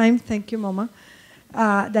York Times, thank you, MoMA,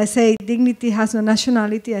 that say dignity has no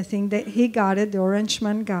nationality. I think that he got it, the orange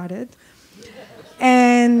man got it.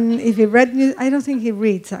 And if he read news, I don't think he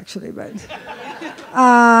reads actually, but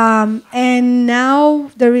And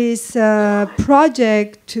now there is a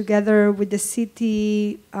project together with the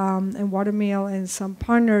city and Watermill and some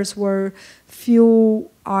partners where few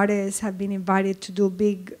artists have been invited to do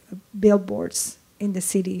big billboards in the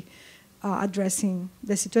city addressing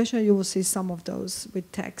the situation. You will see some of those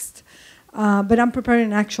with text. But I'm preparing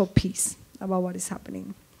an actual piece about what is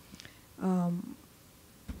happening.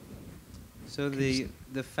 So the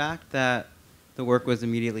fact that the work was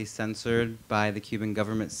immediately censored by the Cuban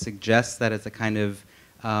government suggests that it's a kind of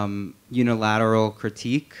unilateral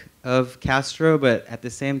critique of Castro, but at the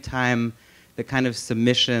same time, the kind of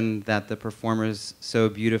submission that the performers so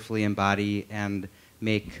beautifully embody and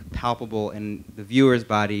make palpable in the viewer's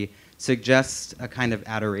body suggests a kind of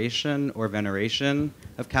adoration or veneration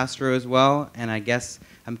of Castro as well. And I guess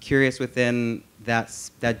I'm curious within that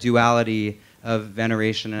duality of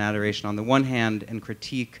veneration and adoration on the one hand and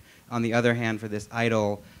critique on the other hand for this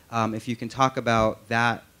idol, if you can talk about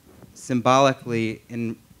that symbolically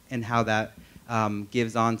and how that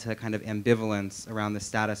gives on to kind of ambivalence around the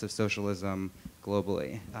status of socialism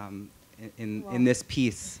globally in this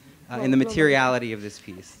piece, in the materiality of this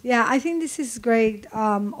piece. Yeah, I think this is great.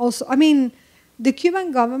 Also, I mean, the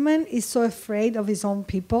Cuban government is so afraid of its own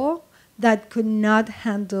people that could not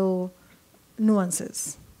handle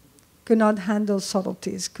nuances, could not handle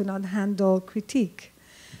subtleties, could not handle critique.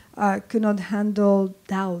 Could not handle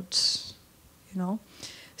doubts, you know.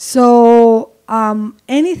 So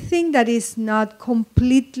anything that is not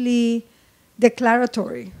completely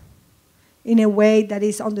declaratory in a way that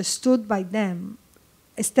is understood by them,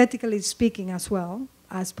 aesthetically speaking as well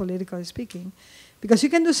as politically speaking, because you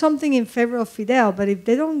can do something in favor of Fidel, but if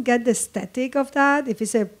they don't get the aesthetic of that, if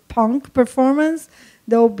it's a punk performance,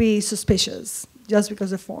 they'll be suspicious just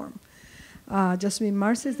because of the form. Just be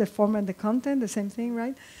Marxist, the form and the content, the same thing,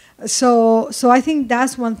 right? So I think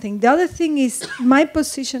that's one thing. The other thing is my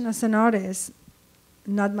position as an artist,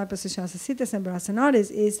 not my position as a citizen, but as an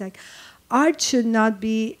artist, is like art should not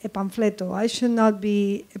be a pamphleto. Art should not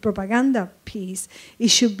be a propaganda piece. It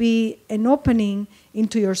should be an opening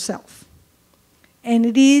into yourself. And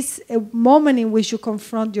it is a moment in which you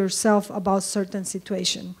confront yourself about certain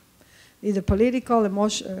situation, either political,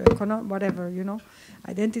 emotional, economic, whatever, you know,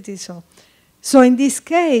 identity. So in this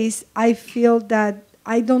case, I feel that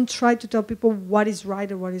I don't try to tell people what is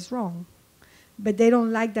right or what is wrong, but they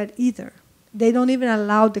don't like that either. They don't even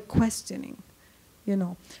allow the questioning, you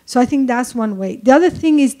know. So I think that's one way. The other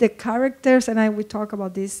thing is the characters, and we talk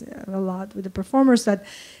about this a lot with the performers, that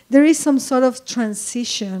there is some sort of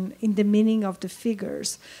transition in the meaning of the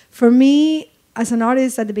figures. For me, as an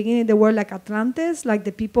artist, at the beginning, they were like Atlantes, like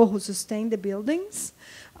the people who sustain the buildings,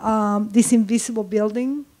 this invisible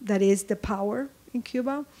building that is the power in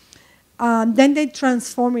Cuba. Then they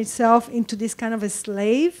transform itself into this kind of a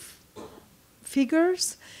slave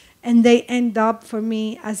figures, and they end up for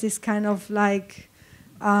me as this kind of like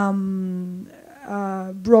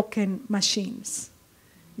broken machines,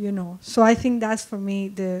 you know. So I think that's for me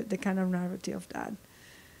the kind of narrative of that.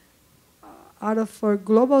 For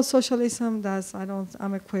global socialism,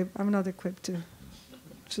 I'm not equipped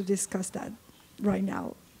to discuss that right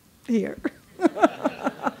now here.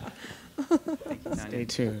 Stay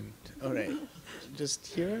tuned. All right, just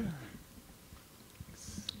here.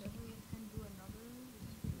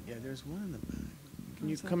 Yeah, there's one in the back. Can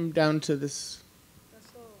you come down to this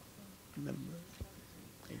member?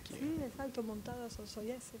 Thank you.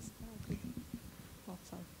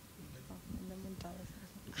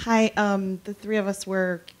 Hi, the three of us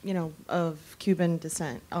were, of Cuban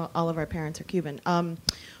descent. All of our parents are Cuban.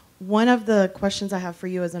 One of the questions I have for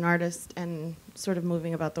you as an artist and sort of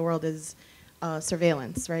moving about the world is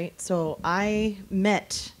surveillance, right? So I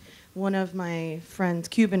met one of my friends,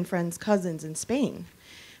 Cuban friends' cousins in Spain,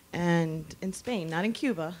 not in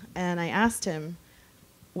Cuba, and I asked him,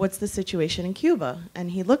 what's the situation in Cuba?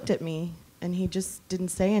 And he looked at me, and he just didn't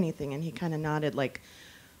say anything, and he kind of nodded like,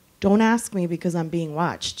 don't ask me because I'm being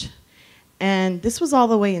watched. And this was all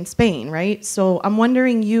the way in Spain, right? So I'm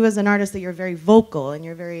wondering, you as an artist, that you're very vocal and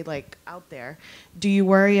you're very like out there, do you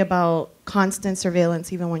worry about constant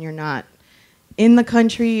surveillance even when you're not in the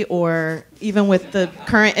country or even with the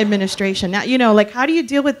current administration? Now, like how do you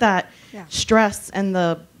deal with that stress and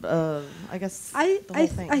the whole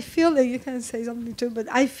thing? I feel that you can say something too, but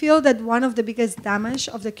I feel that one of the biggest damage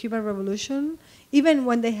of the Cuban Revolution, even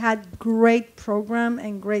when they had great program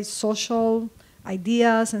and great social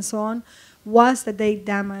ideas and so on, was that they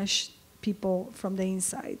damaged people from the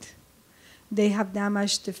inside. They have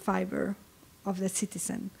damaged the fiber of the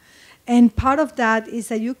citizen. And part of that is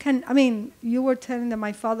that you were telling that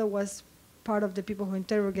my father was part of the people who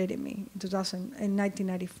interrogated me in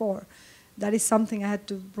 1994. That is something I had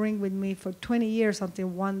to bring with me for 20 years until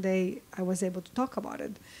one day I was able to talk about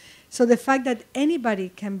it. So the fact that anybody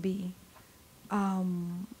can be,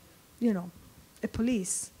 you know, a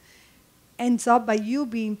police ends up by you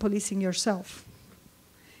being policing yourself.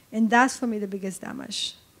 And that's, for me, the biggest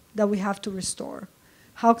damage that we have to restore.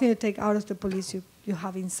 How can you take out of the police you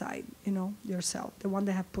have inside, you know, yourself, the one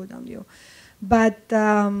they have put on you? But,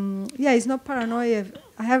 yeah, it's not paranoia.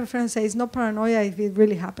 I have a friend say it's not paranoia if it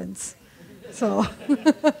really happens. So.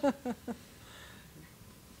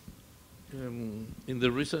 In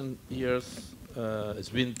the recent years, it's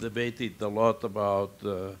been debated a lot about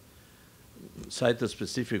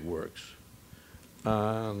site-specific works,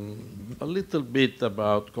 and a little bit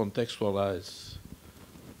about contextualize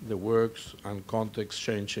the works and context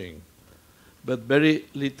changing, but very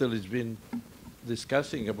little has been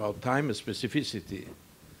discussing about time specificity.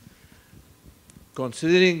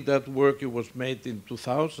 Considering that work it was made in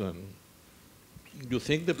 2000, you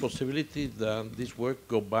think the possibility that this work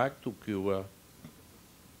go back to Cuba,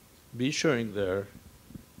 be showing there,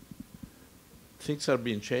 things are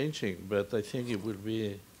been changing, but I think it will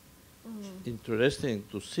be interesting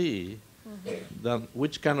to see then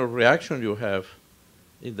which kind of reaction you have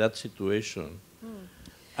in that situation.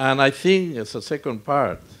 And I think as a second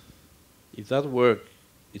part, if that work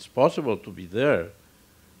is possible to be there,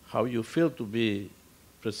 how you feel to be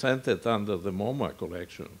presented under the MoMA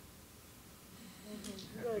collection.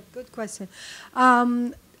 Good question.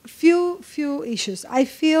 Few issues. I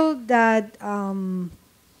feel that,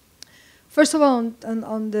 first of all,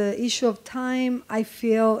 on the issue of time, I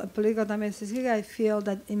feel, political time, I feel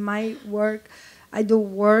that in my work, I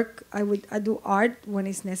do art when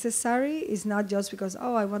it's necessary. It's not just because,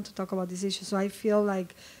 oh, I want to talk about this issue. So I feel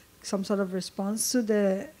like some sort of response to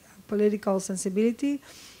the political sensibility.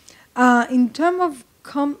 In terms of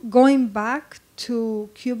going back to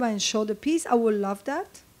Cuba and show the piece, I would love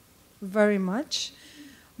that very much.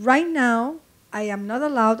 Right now, I am not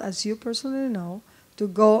allowed, as you personally know, to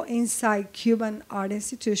go inside Cuban art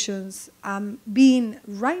institutions.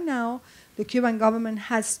 Right now, the Cuban government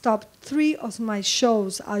has stopped 3 of my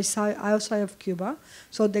shows outside of Cuba.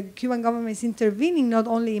 So the Cuban government is intervening not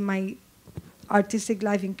only in my artistic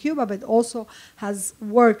life in Cuba, but also has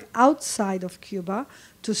worked outside of Cuba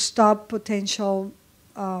to stop potential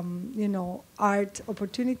art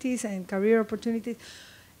opportunities and career opportunities.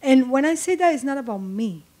 And when I say that, it's not about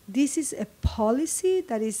me. This is a policy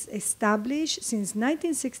that is established since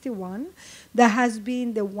 1961 that has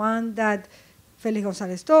been the one that Félix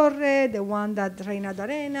González Torre, the one that Reina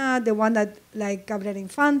Darena, the one that like Gabriel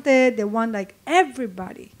Infante, the one like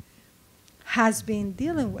everybody has been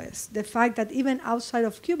dealing with. The fact that even outside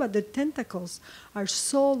of Cuba, the tentacles are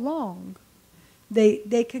so long,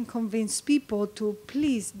 they can convince people to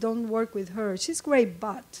please don't work with her. She's great,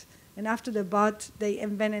 but. And after the but, they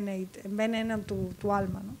envenenan tu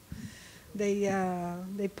alma. No?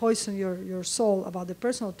 They poison your soul about the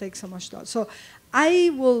person who takes so much thought. So I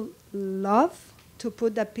will love to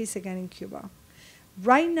put that piece again in Cuba.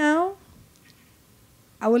 Right now,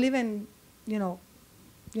 I will even,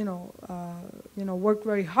 work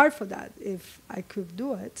very hard for that if I could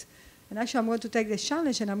do it. And actually, I'm going to take the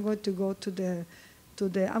challenge, and I'm going to go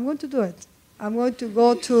I'm going to do it. I'm going to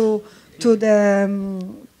go to the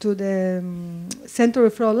Centro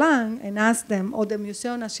de Froilán and ask them, or the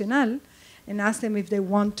Museo Nacional, and ask them if they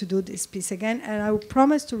want to do this piece again. And I will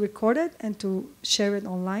promise to record it and to share it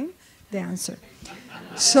online, the answer.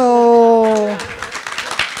 So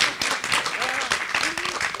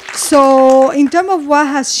in terms of what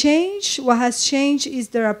has changed is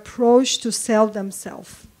their approach to sell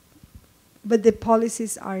themselves. But the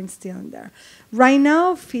policies aren't still in there. Right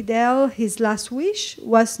now, Fidel, his last wish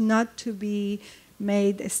was not to be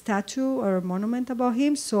made a statue or a monument about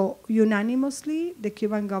him. So unanimously, the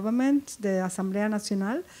Cuban government, the Asamblea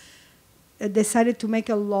Nacional, decided to make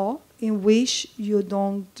a law in which you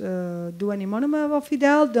don't do any monument about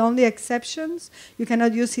Fidel. The only exceptions, you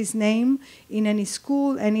cannot use his name in any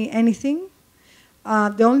school, anything.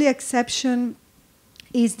 The only exception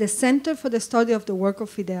is the Center for the Study of the Work of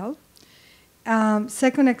Fidel.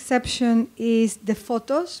 Second exception is the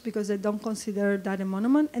photos, because they don't consider that a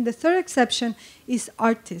monument. And the third exception is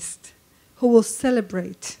artists who will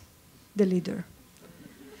celebrate the leader.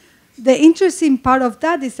 The interesting part of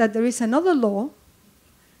that is that there is another law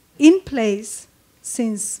in place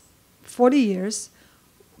since 40 years,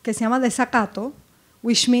 que se llama desacato,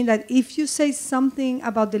 which means that if you say something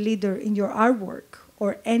about the leader in your artwork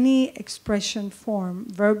or any expression form,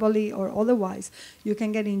 verbally or otherwise, you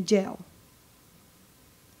can get in jail.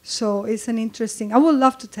 So it's an interesting, I would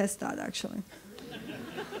love to test that actually.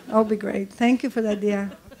 That would be great. Thank you for the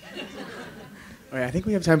idea. All right, I think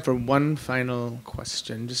we have time for one final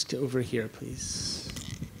question. Just over here, please.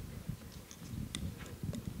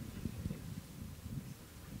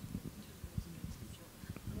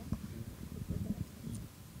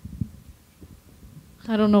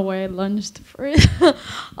 I don't know why I lunged for it.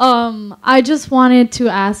 I just wanted to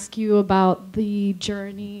ask you about the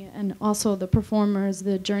journey and also the performers,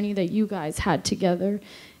 the journey that you guys had together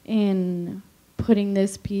in putting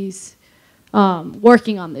this piece,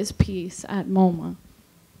 working on this piece at MoMA.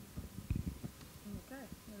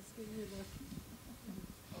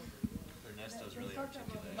 Ernesto's really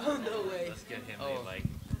articulate. Oh, no way. Let's get him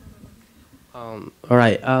all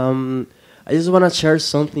right. I just want to share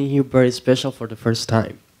something here very special for the first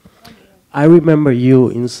time. I remember you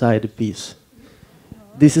inside the piece.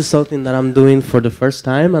 This is something that I'm doing for the first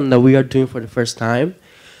time and that we are doing for the first time.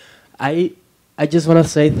 I just want to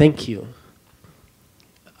say thank you.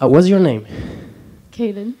 What's your name?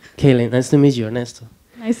 Kaylin. Kaylin, nice to meet you, Ernesto.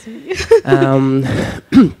 Nice to meet you.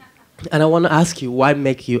 And I want to ask you, why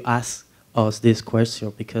make you ask us this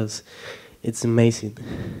question? Because it's amazing.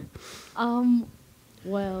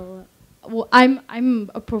 Well,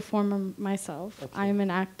 I'm a performer myself. Okay. I'm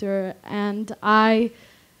an actor, and I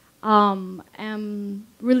am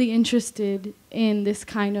really interested in this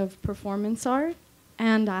kind of performance art.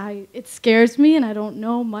 And it scares me, and I don't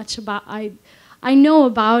know much about. I know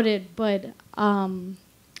about it, but I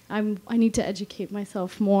need to educate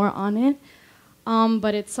myself more on it.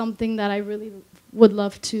 But it's something that I really would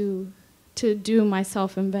love to do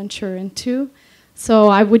myself and venture into. So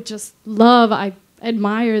I would just love. I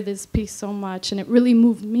admire this piece so much, and it really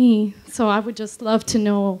moved me. So I would just love to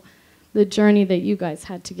know the journey that you guys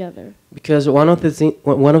had together. Because one of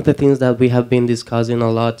the things that we have been discussing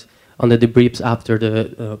a lot on the debriefs after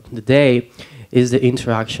the day is the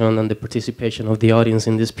interaction and the participation of the audience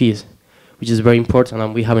in this piece, which is very important,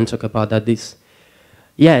 and we haven't talked about that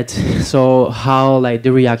yet. So how like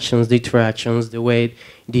the reactions, the interactions, the way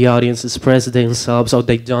the audience express themselves or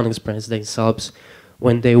they don't express themselves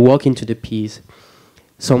when they walk into the piece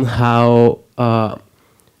somehow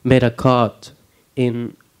made a cut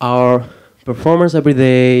in our performance every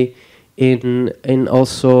day. In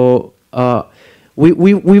also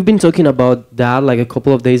we've been talking about that like a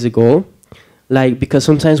couple of days ago, like because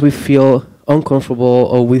sometimes we feel uncomfortable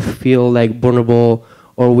or we feel like vulnerable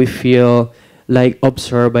or we feel like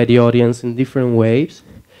observed by the audience in different ways,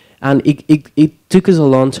 and it took us a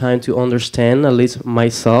long time to understand, at least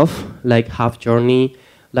myself, like half journey,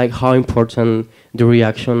 like how important the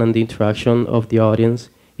reaction and the interaction of the audience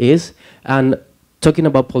is. And talking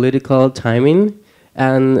about political timing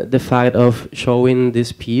and the fact of showing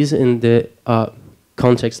this piece in the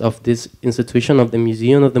context of this institution, of the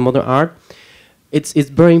Museum of the Modern Art, it's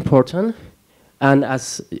very important. And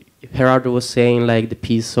as Gerardo was saying, like the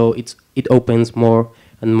piece, so it opens more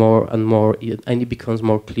and more and more, and it becomes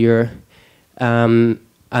more clear and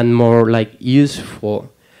more like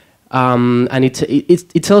useful. And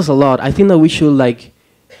it tells a lot. I think that we should like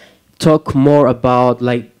talk more about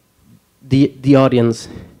like the audience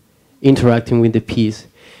interacting with the piece,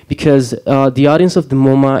 because the audience of the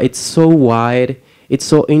MoMA, it's so wide, it's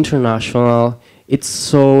so international, it's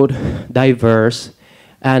so diverse,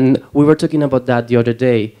 and we were talking about that the other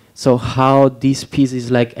day. So how this piece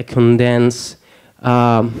is like a condensed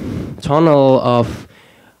tunnel of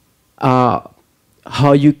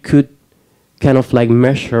how you could kind of like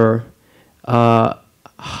measure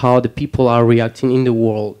how the people are reacting in the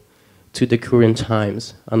world to the current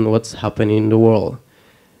times and what's happening in the world.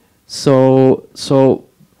 So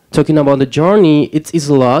talking about the journey, it's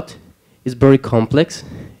a lot. It's very complex.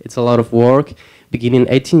 It's a lot of work, beginning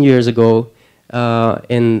 18 years ago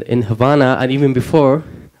in Havana, and even before,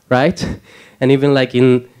 right? And even like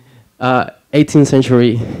in 18th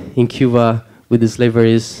century in Cuba with the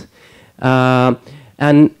slaveries. And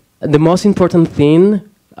the most important thing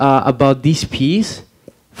about this piece,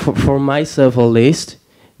 for myself at least,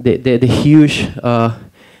 the huge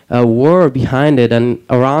war behind it and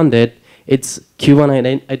around it, it's Cuban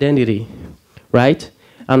identity, right?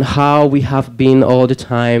 And how we have been all the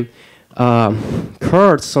time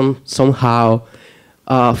cursed somehow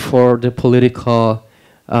for the political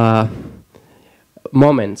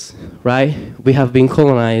moments, right? We have been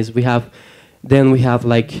colonized. We have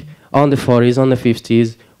like on the 40s, on the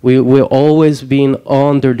 50s, we've always been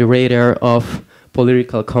under the radar of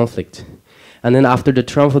political conflict. And then after the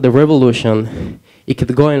triumph of the revolution, it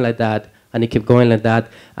kept going like that, and it kept going like that.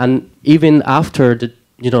 And even after the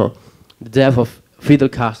death of Fidel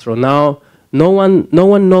Castro, now no one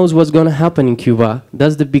knows what's going to happen in Cuba.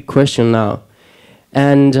 That's the big question now.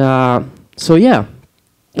 And so yeah,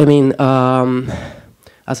 I mean,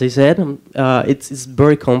 as I said, it's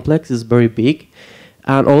very complex, it's very big,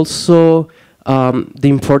 and also the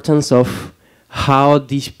importance of how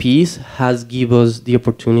this piece has given us the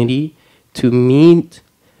opportunity to meet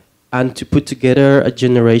and to put together a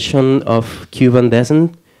generation of Cuban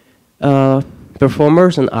descent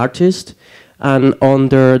performers and artists, and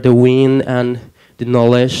under the wing and the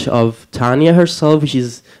knowledge of Tania herself, which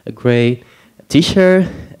is a great teacher.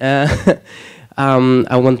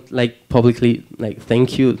 I want publicly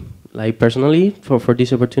thank you personally for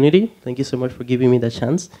this opportunity. Thank you so much for giving me that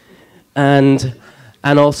chance, and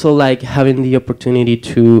also having the opportunity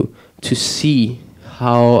to see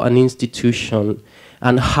how an institution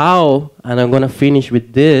and how, and I'm gonna finish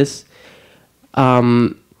with this.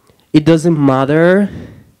 It doesn't matter.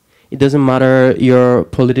 It doesn't matter your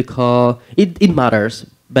political. It matters,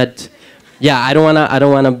 but yeah, I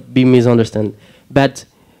don't wanna be misunderstood. But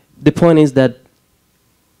the point is that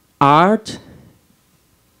art,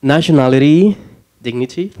 nationality,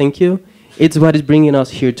 dignity. Thank you. It's what is bringing us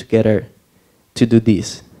here together to do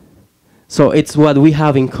this. So it's what we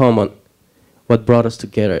have in common, what brought us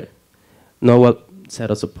together, not what set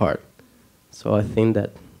us apart. So I think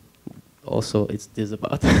that also it's this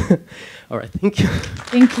about. All right, thank you.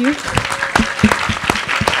 Thank you.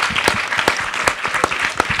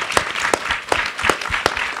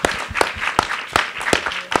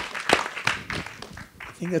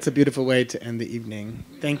 I think that's a beautiful way to end the evening.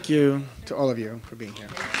 Thank you to all of you for being here.